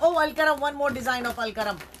 Alkaram. Oh, Alkaram, one more design of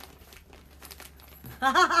Alkaram.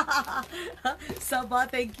 Sabah,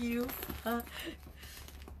 thank you.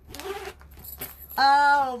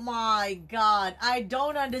 Oh my God, I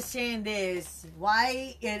don't understand this.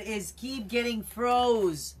 Why it is keep getting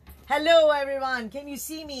froze. Hello, everyone. Can you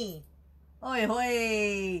see me? Oi,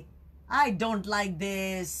 oi. I don't like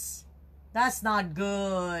this. That's not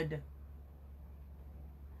good.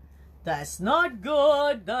 That's not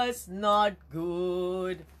good. That's not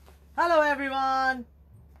good. Hello, everyone.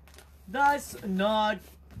 That's not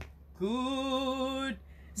good.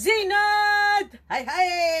 Zeenat! Hey,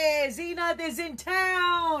 hey! Zeenat is in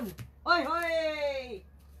town! Oi, oi!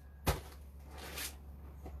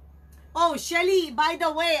 Oh, Shelly, by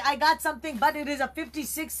the way, I got something, but it is a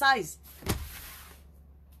 56 size.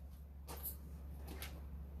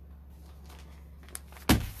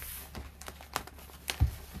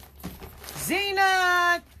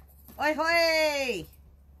 Zeenat! Oi, oi!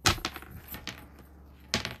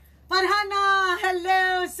 Farhana!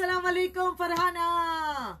 Hello! Assalamu alaikum,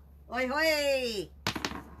 Farhana! Oi, oi!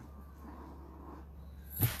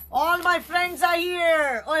 All my friends are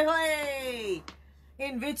here! Oi, oi!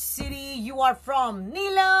 In which city you are from?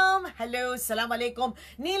 Neelam! Hello! Assalamu alaikum.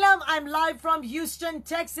 Neelam, I'm live from Houston,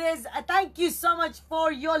 Texas. Thank you so much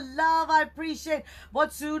for your love. I appreciate.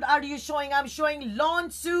 What suit are you showing? I'm showing lawn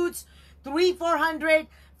suits. 3,400,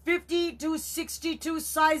 50 to 62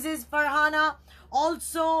 sizes, Farhana.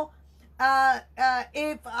 Also, I'm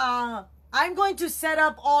going to set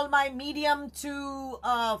up all my medium to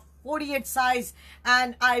 48 size,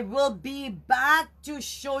 and I will be back to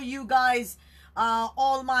show you guys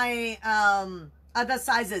all my other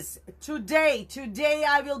sizes today.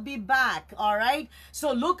 I will be back. All right,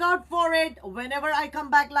 so look out for it whenever I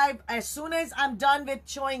come back live. As soon as I'm done with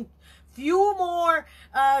showing few more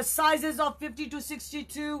sizes of 50 to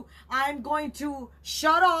 62, I'm going to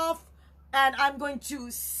shut off and I'm going to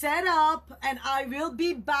set up, and I will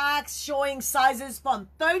be back showing sizes from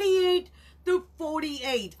 38 to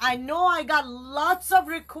 48. I know I got lots of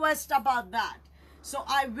requests about that, so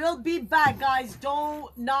I will be back, guys. Do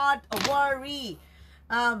not worry.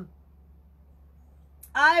 I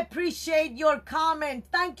appreciate your comment.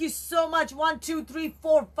 Thank you so much. 1, 2, 3,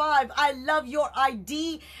 4, 5. I love your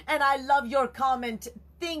ID and I love your comment.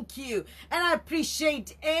 Thank you. And I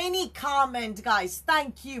appreciate any comment, guys.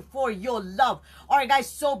 Thank you for your love. All right, guys.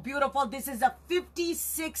 So beautiful. This is a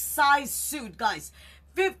 56 size suit, guys.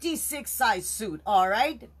 56 size suit. All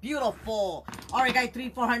right, beautiful. All right, guys,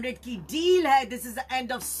 3,400 ki deal hai. This is the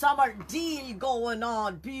end of summer deal going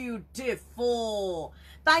on. Beautiful.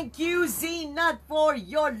 Thank you, Zeenat, for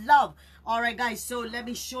your love. All right, guys, so let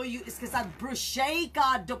me show you. इसके साथ ब्रोशे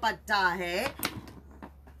का दुपट्टा है.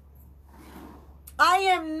 I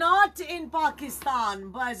am not in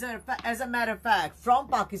Pakistan, but as a matter of fact, from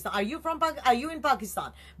Pakistan. Are you in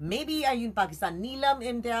Pakistan? Maybe are you in Pakistan? Neelam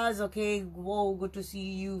Imtiaz, okay. Whoa, good to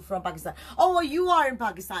see you from Pakistan. Oh, you are in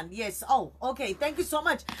Pakistan. Yes. Oh, okay. Thank you so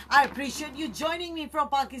much. I appreciate you joining me from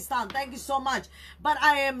Pakistan. Thank you so much. But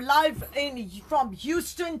I am live from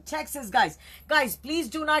Houston, Texas, guys. Guys, please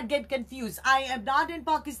do not get confused. I am not in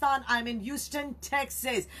Pakistan. I'm in Houston,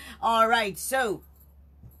 Texas. All right. So,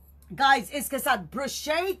 guys इसके साथ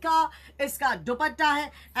ब्रोशे का इसका दुपट्टा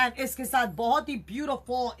है and इसके साथ बहुत ही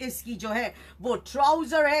beautiful इसकी जो है वो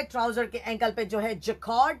ट्राउजर है. ट्राउजर के एंकल पे जो है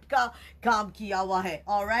जकार्ड का काम किया हुआ है.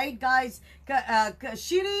 Alright guys,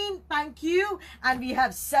 Shireen, thank you. And we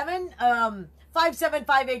have 7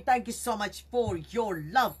 5758. Thank you so much for your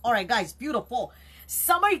love. All right, guys, beautiful.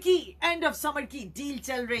 Summer की end of summer की deal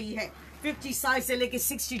चल रही है. 50 size से लेके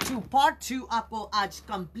 62 part 2 आपको आज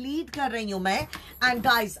complete कर रही हूँ मैं. And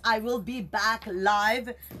guys, I will be back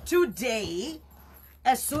live today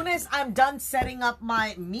as soon as I'm done setting up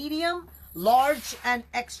my medium, large, and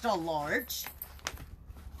extra large.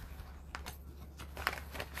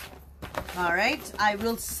 All right, I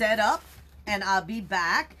will set up and I'll be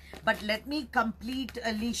back. But let me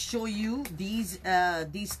completely show you these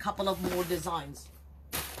couple of more designs.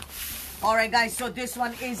 All right, guys. So this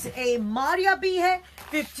one is a Maria B है.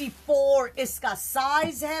 54 इसका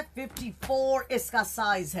size है. 54 इसका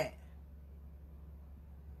size है.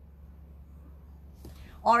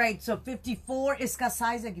 All right. So 54 इसका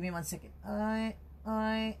size है. Give me 1 second. All right.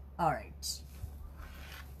 All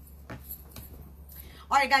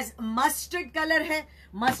right, guys. Mustard color है.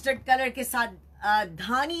 Mustard color के साथ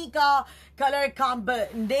धानी का color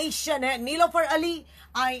combination है. Nilofer Ali,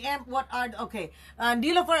 I am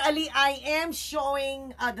Nilofer Ali, I am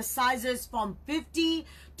showing the sizes from 50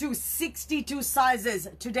 to 62 sizes.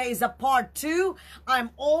 Today is a part 2. I'm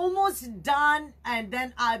almost done and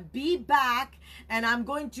then I'll be back and I'm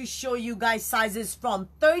going to show you guys sizes from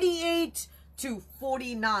 38 to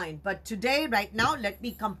 49. But today, right now, let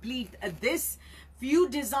me complete this few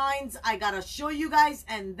designs I gotta show you guys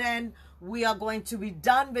and then we are going to be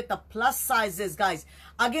done with the plus sizes, guys.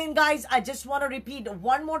 Again, guys, I just want to repeat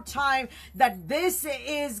one more time that this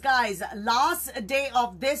is, guys, last day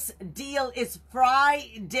of this deal is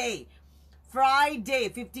Friday. Friday.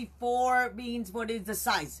 54 means, what is the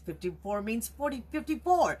size? 54 means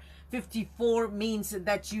 54. 54 means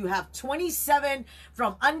that you have 27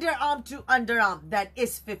 from underarm to underarm. That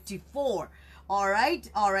is 54. All right,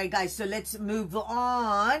 guys. So let's move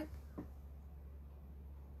on.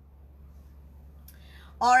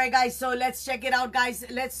 All right, guys. So let's check it out, guys.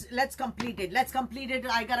 Let's complete it. Let's complete it.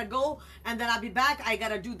 I gotta go, and then I'll be back. I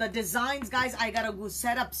gotta do the designs, guys. I gotta go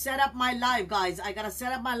set up my live, guys. I gotta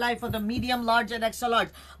set up my live for the medium, large, and extra large.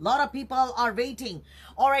 A lot of people are waiting.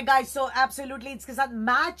 All right, guys. So absolutely, इसके साथ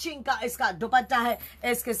matching का इसका दुपट्टा है.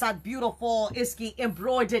 इसके साथ beautiful इसकी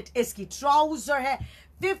embroidered इसकी trouser है.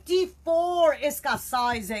 54 इसका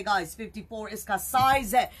साइज है, गाइस. 54 इसका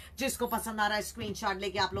साइज है. जिसको पसंद आ रहा है स्क्रीनशॉट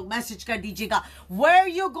लेके आप लोग मैसेज कर दीजिएगा. Where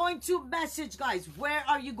you going to message, guys? Where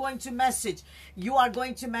are you going to message? You are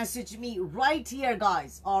going to message me right here,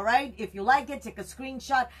 guys. All right, if you like it, take a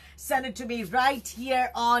screenshot, send it to me right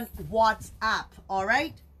here on WhatsApp. All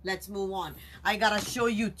right, let's move on. I gotta show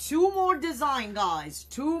you 2 more design, guys.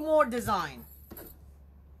 2 more design.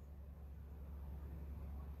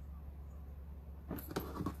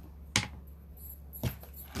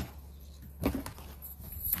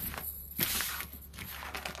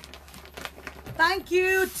 Thank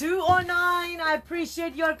you, 209. I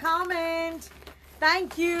appreciate your comment.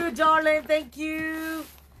 Thank you, darling. Thank you.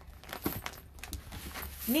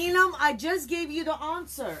 Neelam, I just gave you the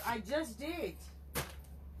answer. I just did.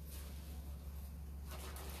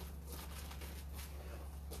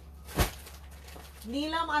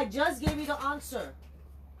 Neelam, I just gave you the answer.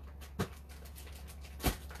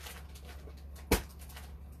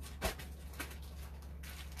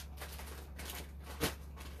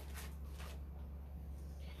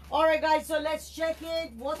 All right, guys, so let's check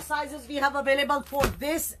it. What sizes we have available for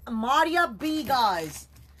this Maria B, guys.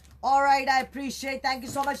 All right, I appreciate. Thank you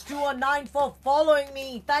so much, 209, for following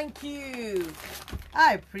me. Thank you.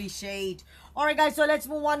 I appreciate. All right, guys, so let's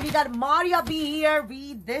move on. We got Maria B here.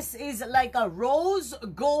 This is like a rose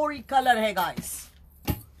gory color, hey, guys.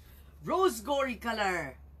 Rose gory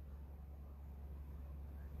color.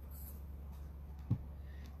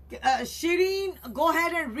 Shireen, go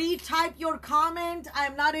ahead and retype your comment. I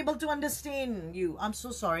am not able to understand you. I'm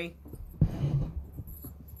so sorry.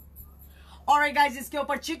 Alright, guys, इसके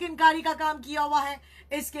ऊपर चिकनकारी का काम किया हुआ है.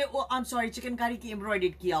 इसके I'm sorry, chikankari की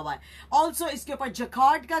embroidered किया हुआ है. Also, इसके ऊपर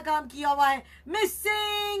जकार्ड का काम किया हुआ है.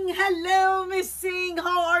 Missing, hello, Missing,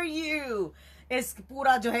 how are you? इस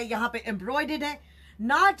पूरा जो है यहाँ पे embroidered है.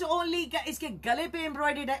 Not only क्या इसके गले पे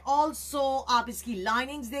embroidered है, also आप इसकी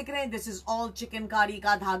linings देख रहे हैं. This is all चिकनकारी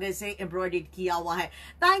का धागे से embroidered किया हुआ है.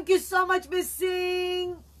 Thank you so much,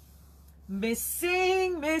 Missing.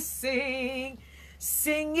 Missing.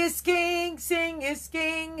 Sing is king, sing is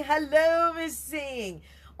king. Hello, Missing.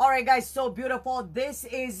 Alright, guys, so beautiful. This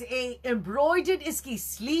is a embroidered इसकी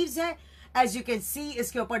sleeves है. As you can see,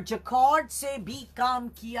 इसके ऊपर jacquard से भी काम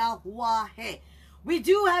किया हुआ है. We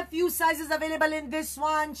do have few sizes available in this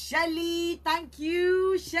one. Shelly, thank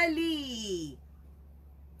you, Shelly.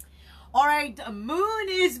 All right, Moon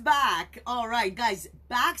is back. All right, guys,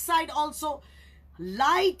 backside also.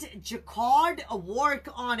 light jacquard work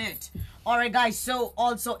on it. Alright guys, so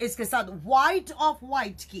also इसके साथ white of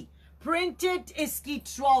white की printed इसकी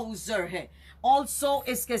trouser है. Also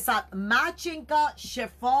इसके साथ matching का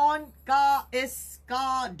chiffon का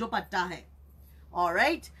इसका दुपट्टा है.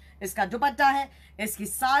 Alright, इसका दुपट्टा है. इसकी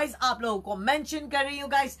साइज आप लोगों को मेंशन कर रही हूँ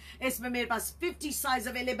गाइस. इसमें मेरे पास 50 साइज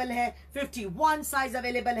अवेलेबल है, 51 साइज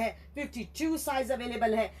अवेलेबल है, 52 साइज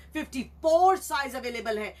अवेलेबल है, 54 साइज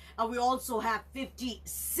अवेलेबल है, and we also have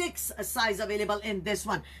 56 size available in this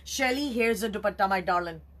one. Shelly, here's a dupatta, my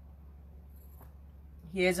darling.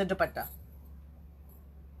 Here's a dupatta.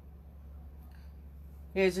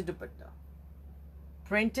 Here's a dupatta.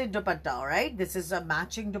 Printed dupatta, all right? This is a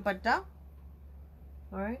matching dupatta.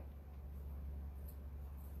 All right.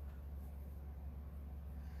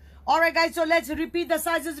 All right, guys. So let's repeat the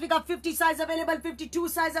sizes. We got 50 size available, 52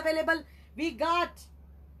 size available. We got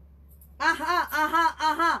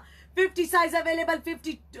 50 size available,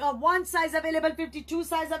 51 size available, 52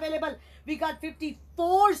 size available. We got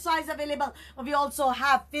 54 size available. We also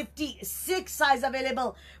have 56 size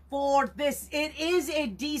available for this. It is a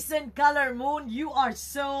decent color, Moon. You are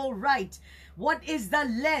so right. What is the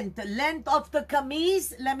length? Length of the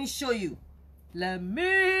kameez? Let me show you.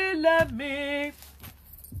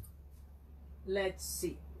 Let's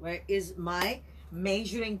see. Where is my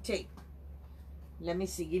measuring tape? Let me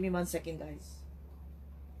see. Give me 1 second, guys.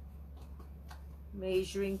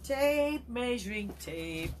 Measuring tape, measuring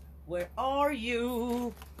tape. Where are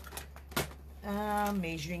you?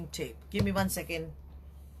 Measuring tape. Give me 1 second.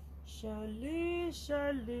 Charlie.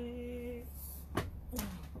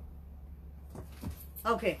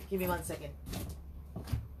 Okay, give me 1 second.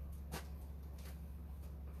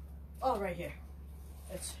 Oh, right here.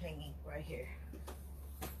 It's hanging right here.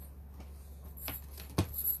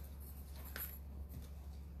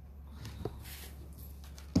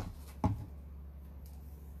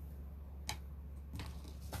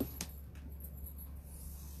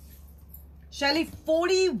 Shelly,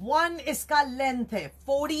 41 इसका length है.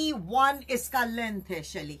 41 इसका length है,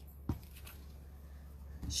 Shelly.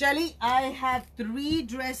 Shelly, I have 2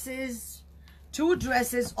 dresses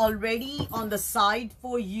already on the side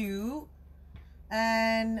for you.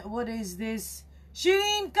 And what is this?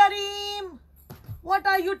 Shireen Kareem, what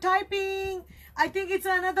are you typing? I think it's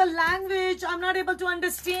another language. I'm not able to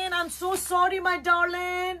understand. I'm so sorry, my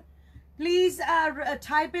darling. Please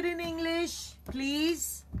type it in English,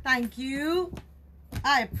 please. Thank you.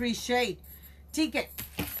 I appreciate. Take it.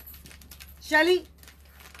 Shelly,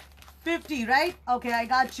 50, right? Okay, I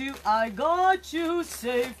got you. I got you.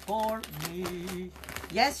 Save for me.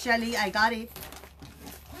 Yes, Shelly, I got it.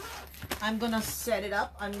 I'm gonna set it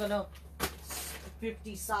up. I'm gonna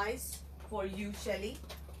 50 size for you, Shelly.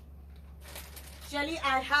 Shelly,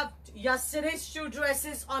 I have yesterday's 2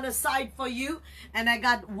 dresses on a side for you, and I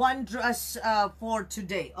got 1 dress for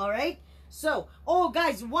today. All right. So, oh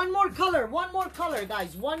guys, one more color,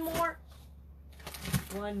 guys. One more.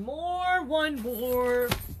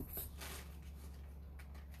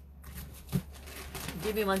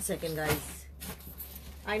 Give me 1 second, guys.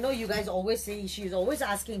 I know you guys always say she's always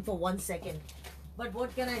asking for 1 second. But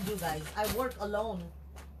what can I do, guys? I work alone.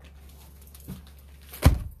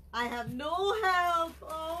 I have no help.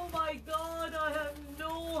 Oh my God, I have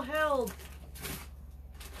no help.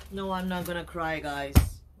 No, I'm not gonna cry, guys.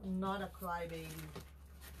 I'm not a crybaby.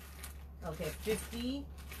 Okay, 50,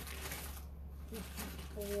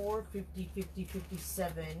 54, 50, 50,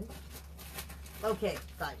 57. Okay,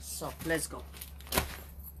 guys, so let's go.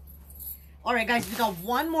 All right, guys, we got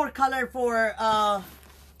one more color for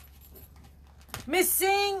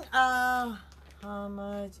missing. How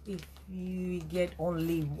much if you get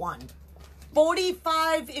only one?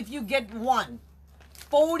 45 if you get one.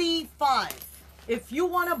 45 if you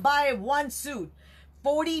want to buy one suit.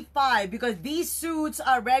 45 because these suits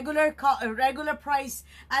are regular price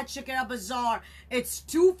at Shakerabazaar. It's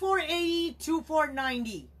 2480,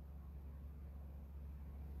 2490.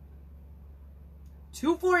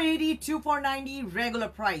 2480, 2490 regular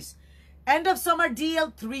price. End of summer deal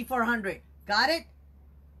 3400. Got it?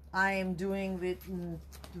 I am doing with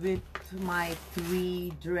my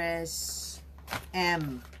 3 dress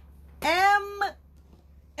M.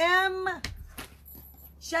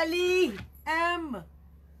 Shelly M.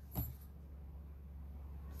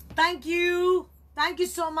 Thank you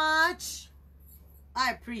so much.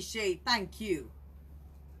 I appreciate. Thank you.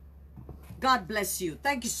 God bless you.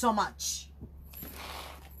 Thank you so much.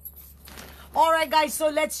 All right, guys, so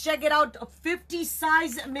let's check it out. 50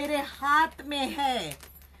 size mere haath mein hai.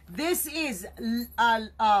 This is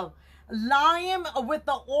lime with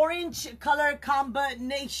the orange color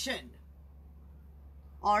combination.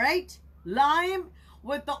 All right, lime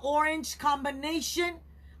with the orange combination.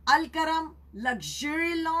 Alkaram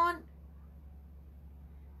luxury lawn.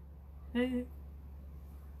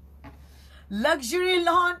 Luxury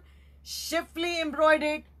lawn, chiffly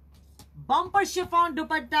embroidered, bumper chiffon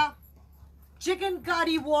dupatta,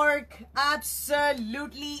 chikankari work,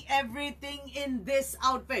 absolutely everything in this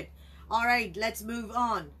outfit. All right, let's move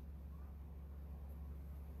on.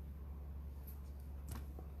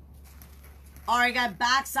 All right, guys,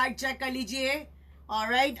 back side check kar lijiye. All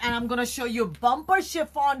right, and I'm gonna show you bumper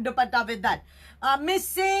chiffon dupatta with that.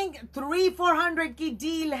 Missing 300-400 की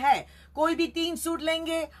deal है. कोई भी 3 suit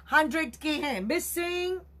लेंगे 100 के हैं.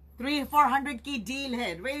 Missing 300-400 की deal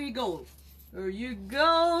है. There you go. There you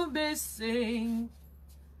go, missing.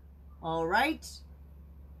 All right.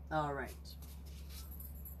 All right.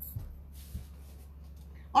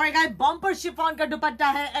 All right, guys, bumper chiffon का दुपट्टा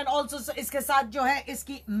है and also इसके साथ जो है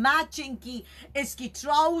इसकी matching की इसकी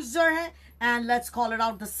trouser है. And let's call it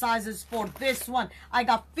out the sizes for this one. I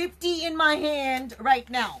got 50 in my hand right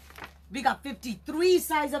now. We got 53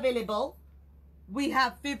 size available. We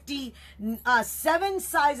have 57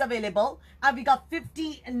 size available. And we got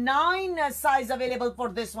 59 size available for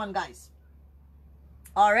this one, guys.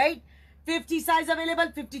 All right. 50 size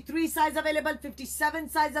available, 53 size available, 57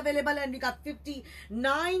 size available, and we got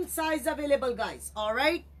 59 size available, guys. All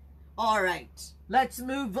right. All right. Let's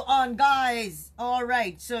move on, guys. All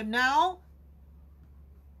right. So now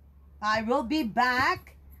I will be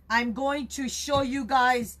back. I'm going to show you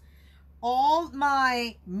guys all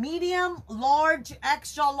my medium, large,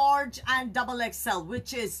 extra large, and double XL,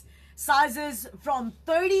 which is sizes from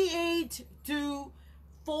 38 to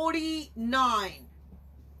 49.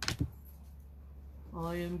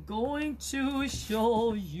 I am going to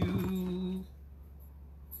show you.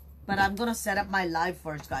 But I'm going to set up my live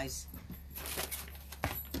first, guys.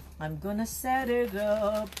 I'm going to set it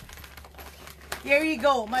up. Here you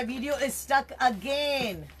go. My video is stuck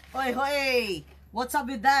again. Hoi, hoi. What's up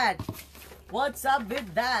with that? What's up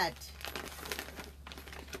with that?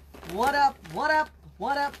 What up? What up?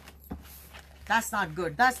 What up? That's not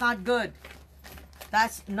good. That's not good.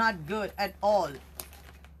 That's not good at all.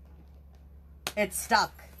 It's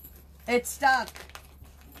stuck. It's stuck.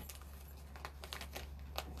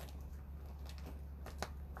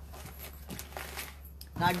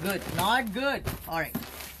 Not good. Not good. All right.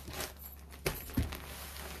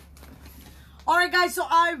 All right, guys. So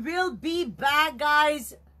I will be back,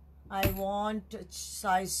 guys. I want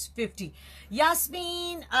size 50.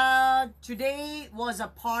 Yasmin, today was a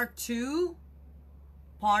part two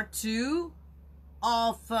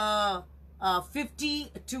of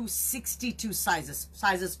 50 to 62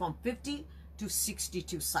 sizes from 50 to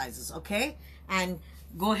 62 sizes. Okay, and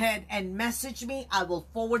go ahead and message me. I will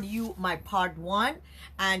forward you my part 1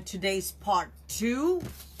 and today's part 2.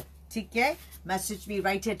 Okay, message me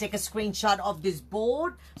right here. Take a screenshot of this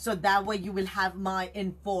board so that way you will have my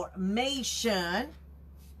information.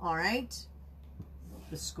 All right,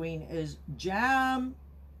 the screen is jammed.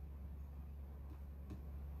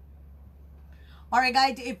 All right,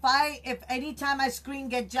 guys, if anytime my screen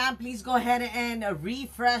get jammed, please go ahead and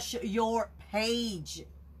refresh your page.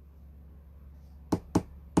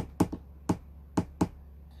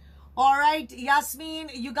 All right, Yasmin,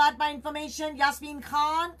 you got my information, Yasmin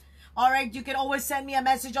Khan. All right, you can always send me a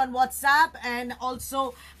message on WhatsApp, and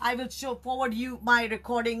also I will forward you my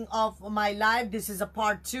recording of my live. This is a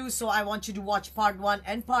part 2, so I want you to watch part 1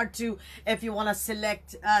 and part 2 if you want to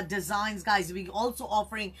select designs, guys. We also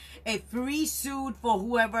offering a free suit for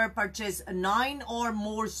whoever purchase 9 or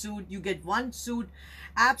more suit. You get 1 suit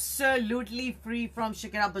absolutely free from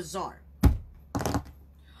Shakerabazaar.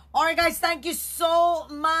 All right, guys, thank you so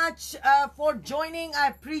much for joining. I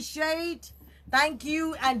appreciate. Thank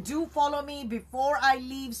you, and do follow me before I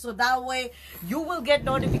leave so that way you will get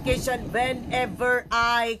notification whenever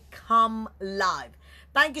I come live.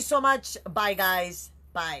 Thank you so much. Bye, guys.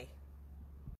 Bye.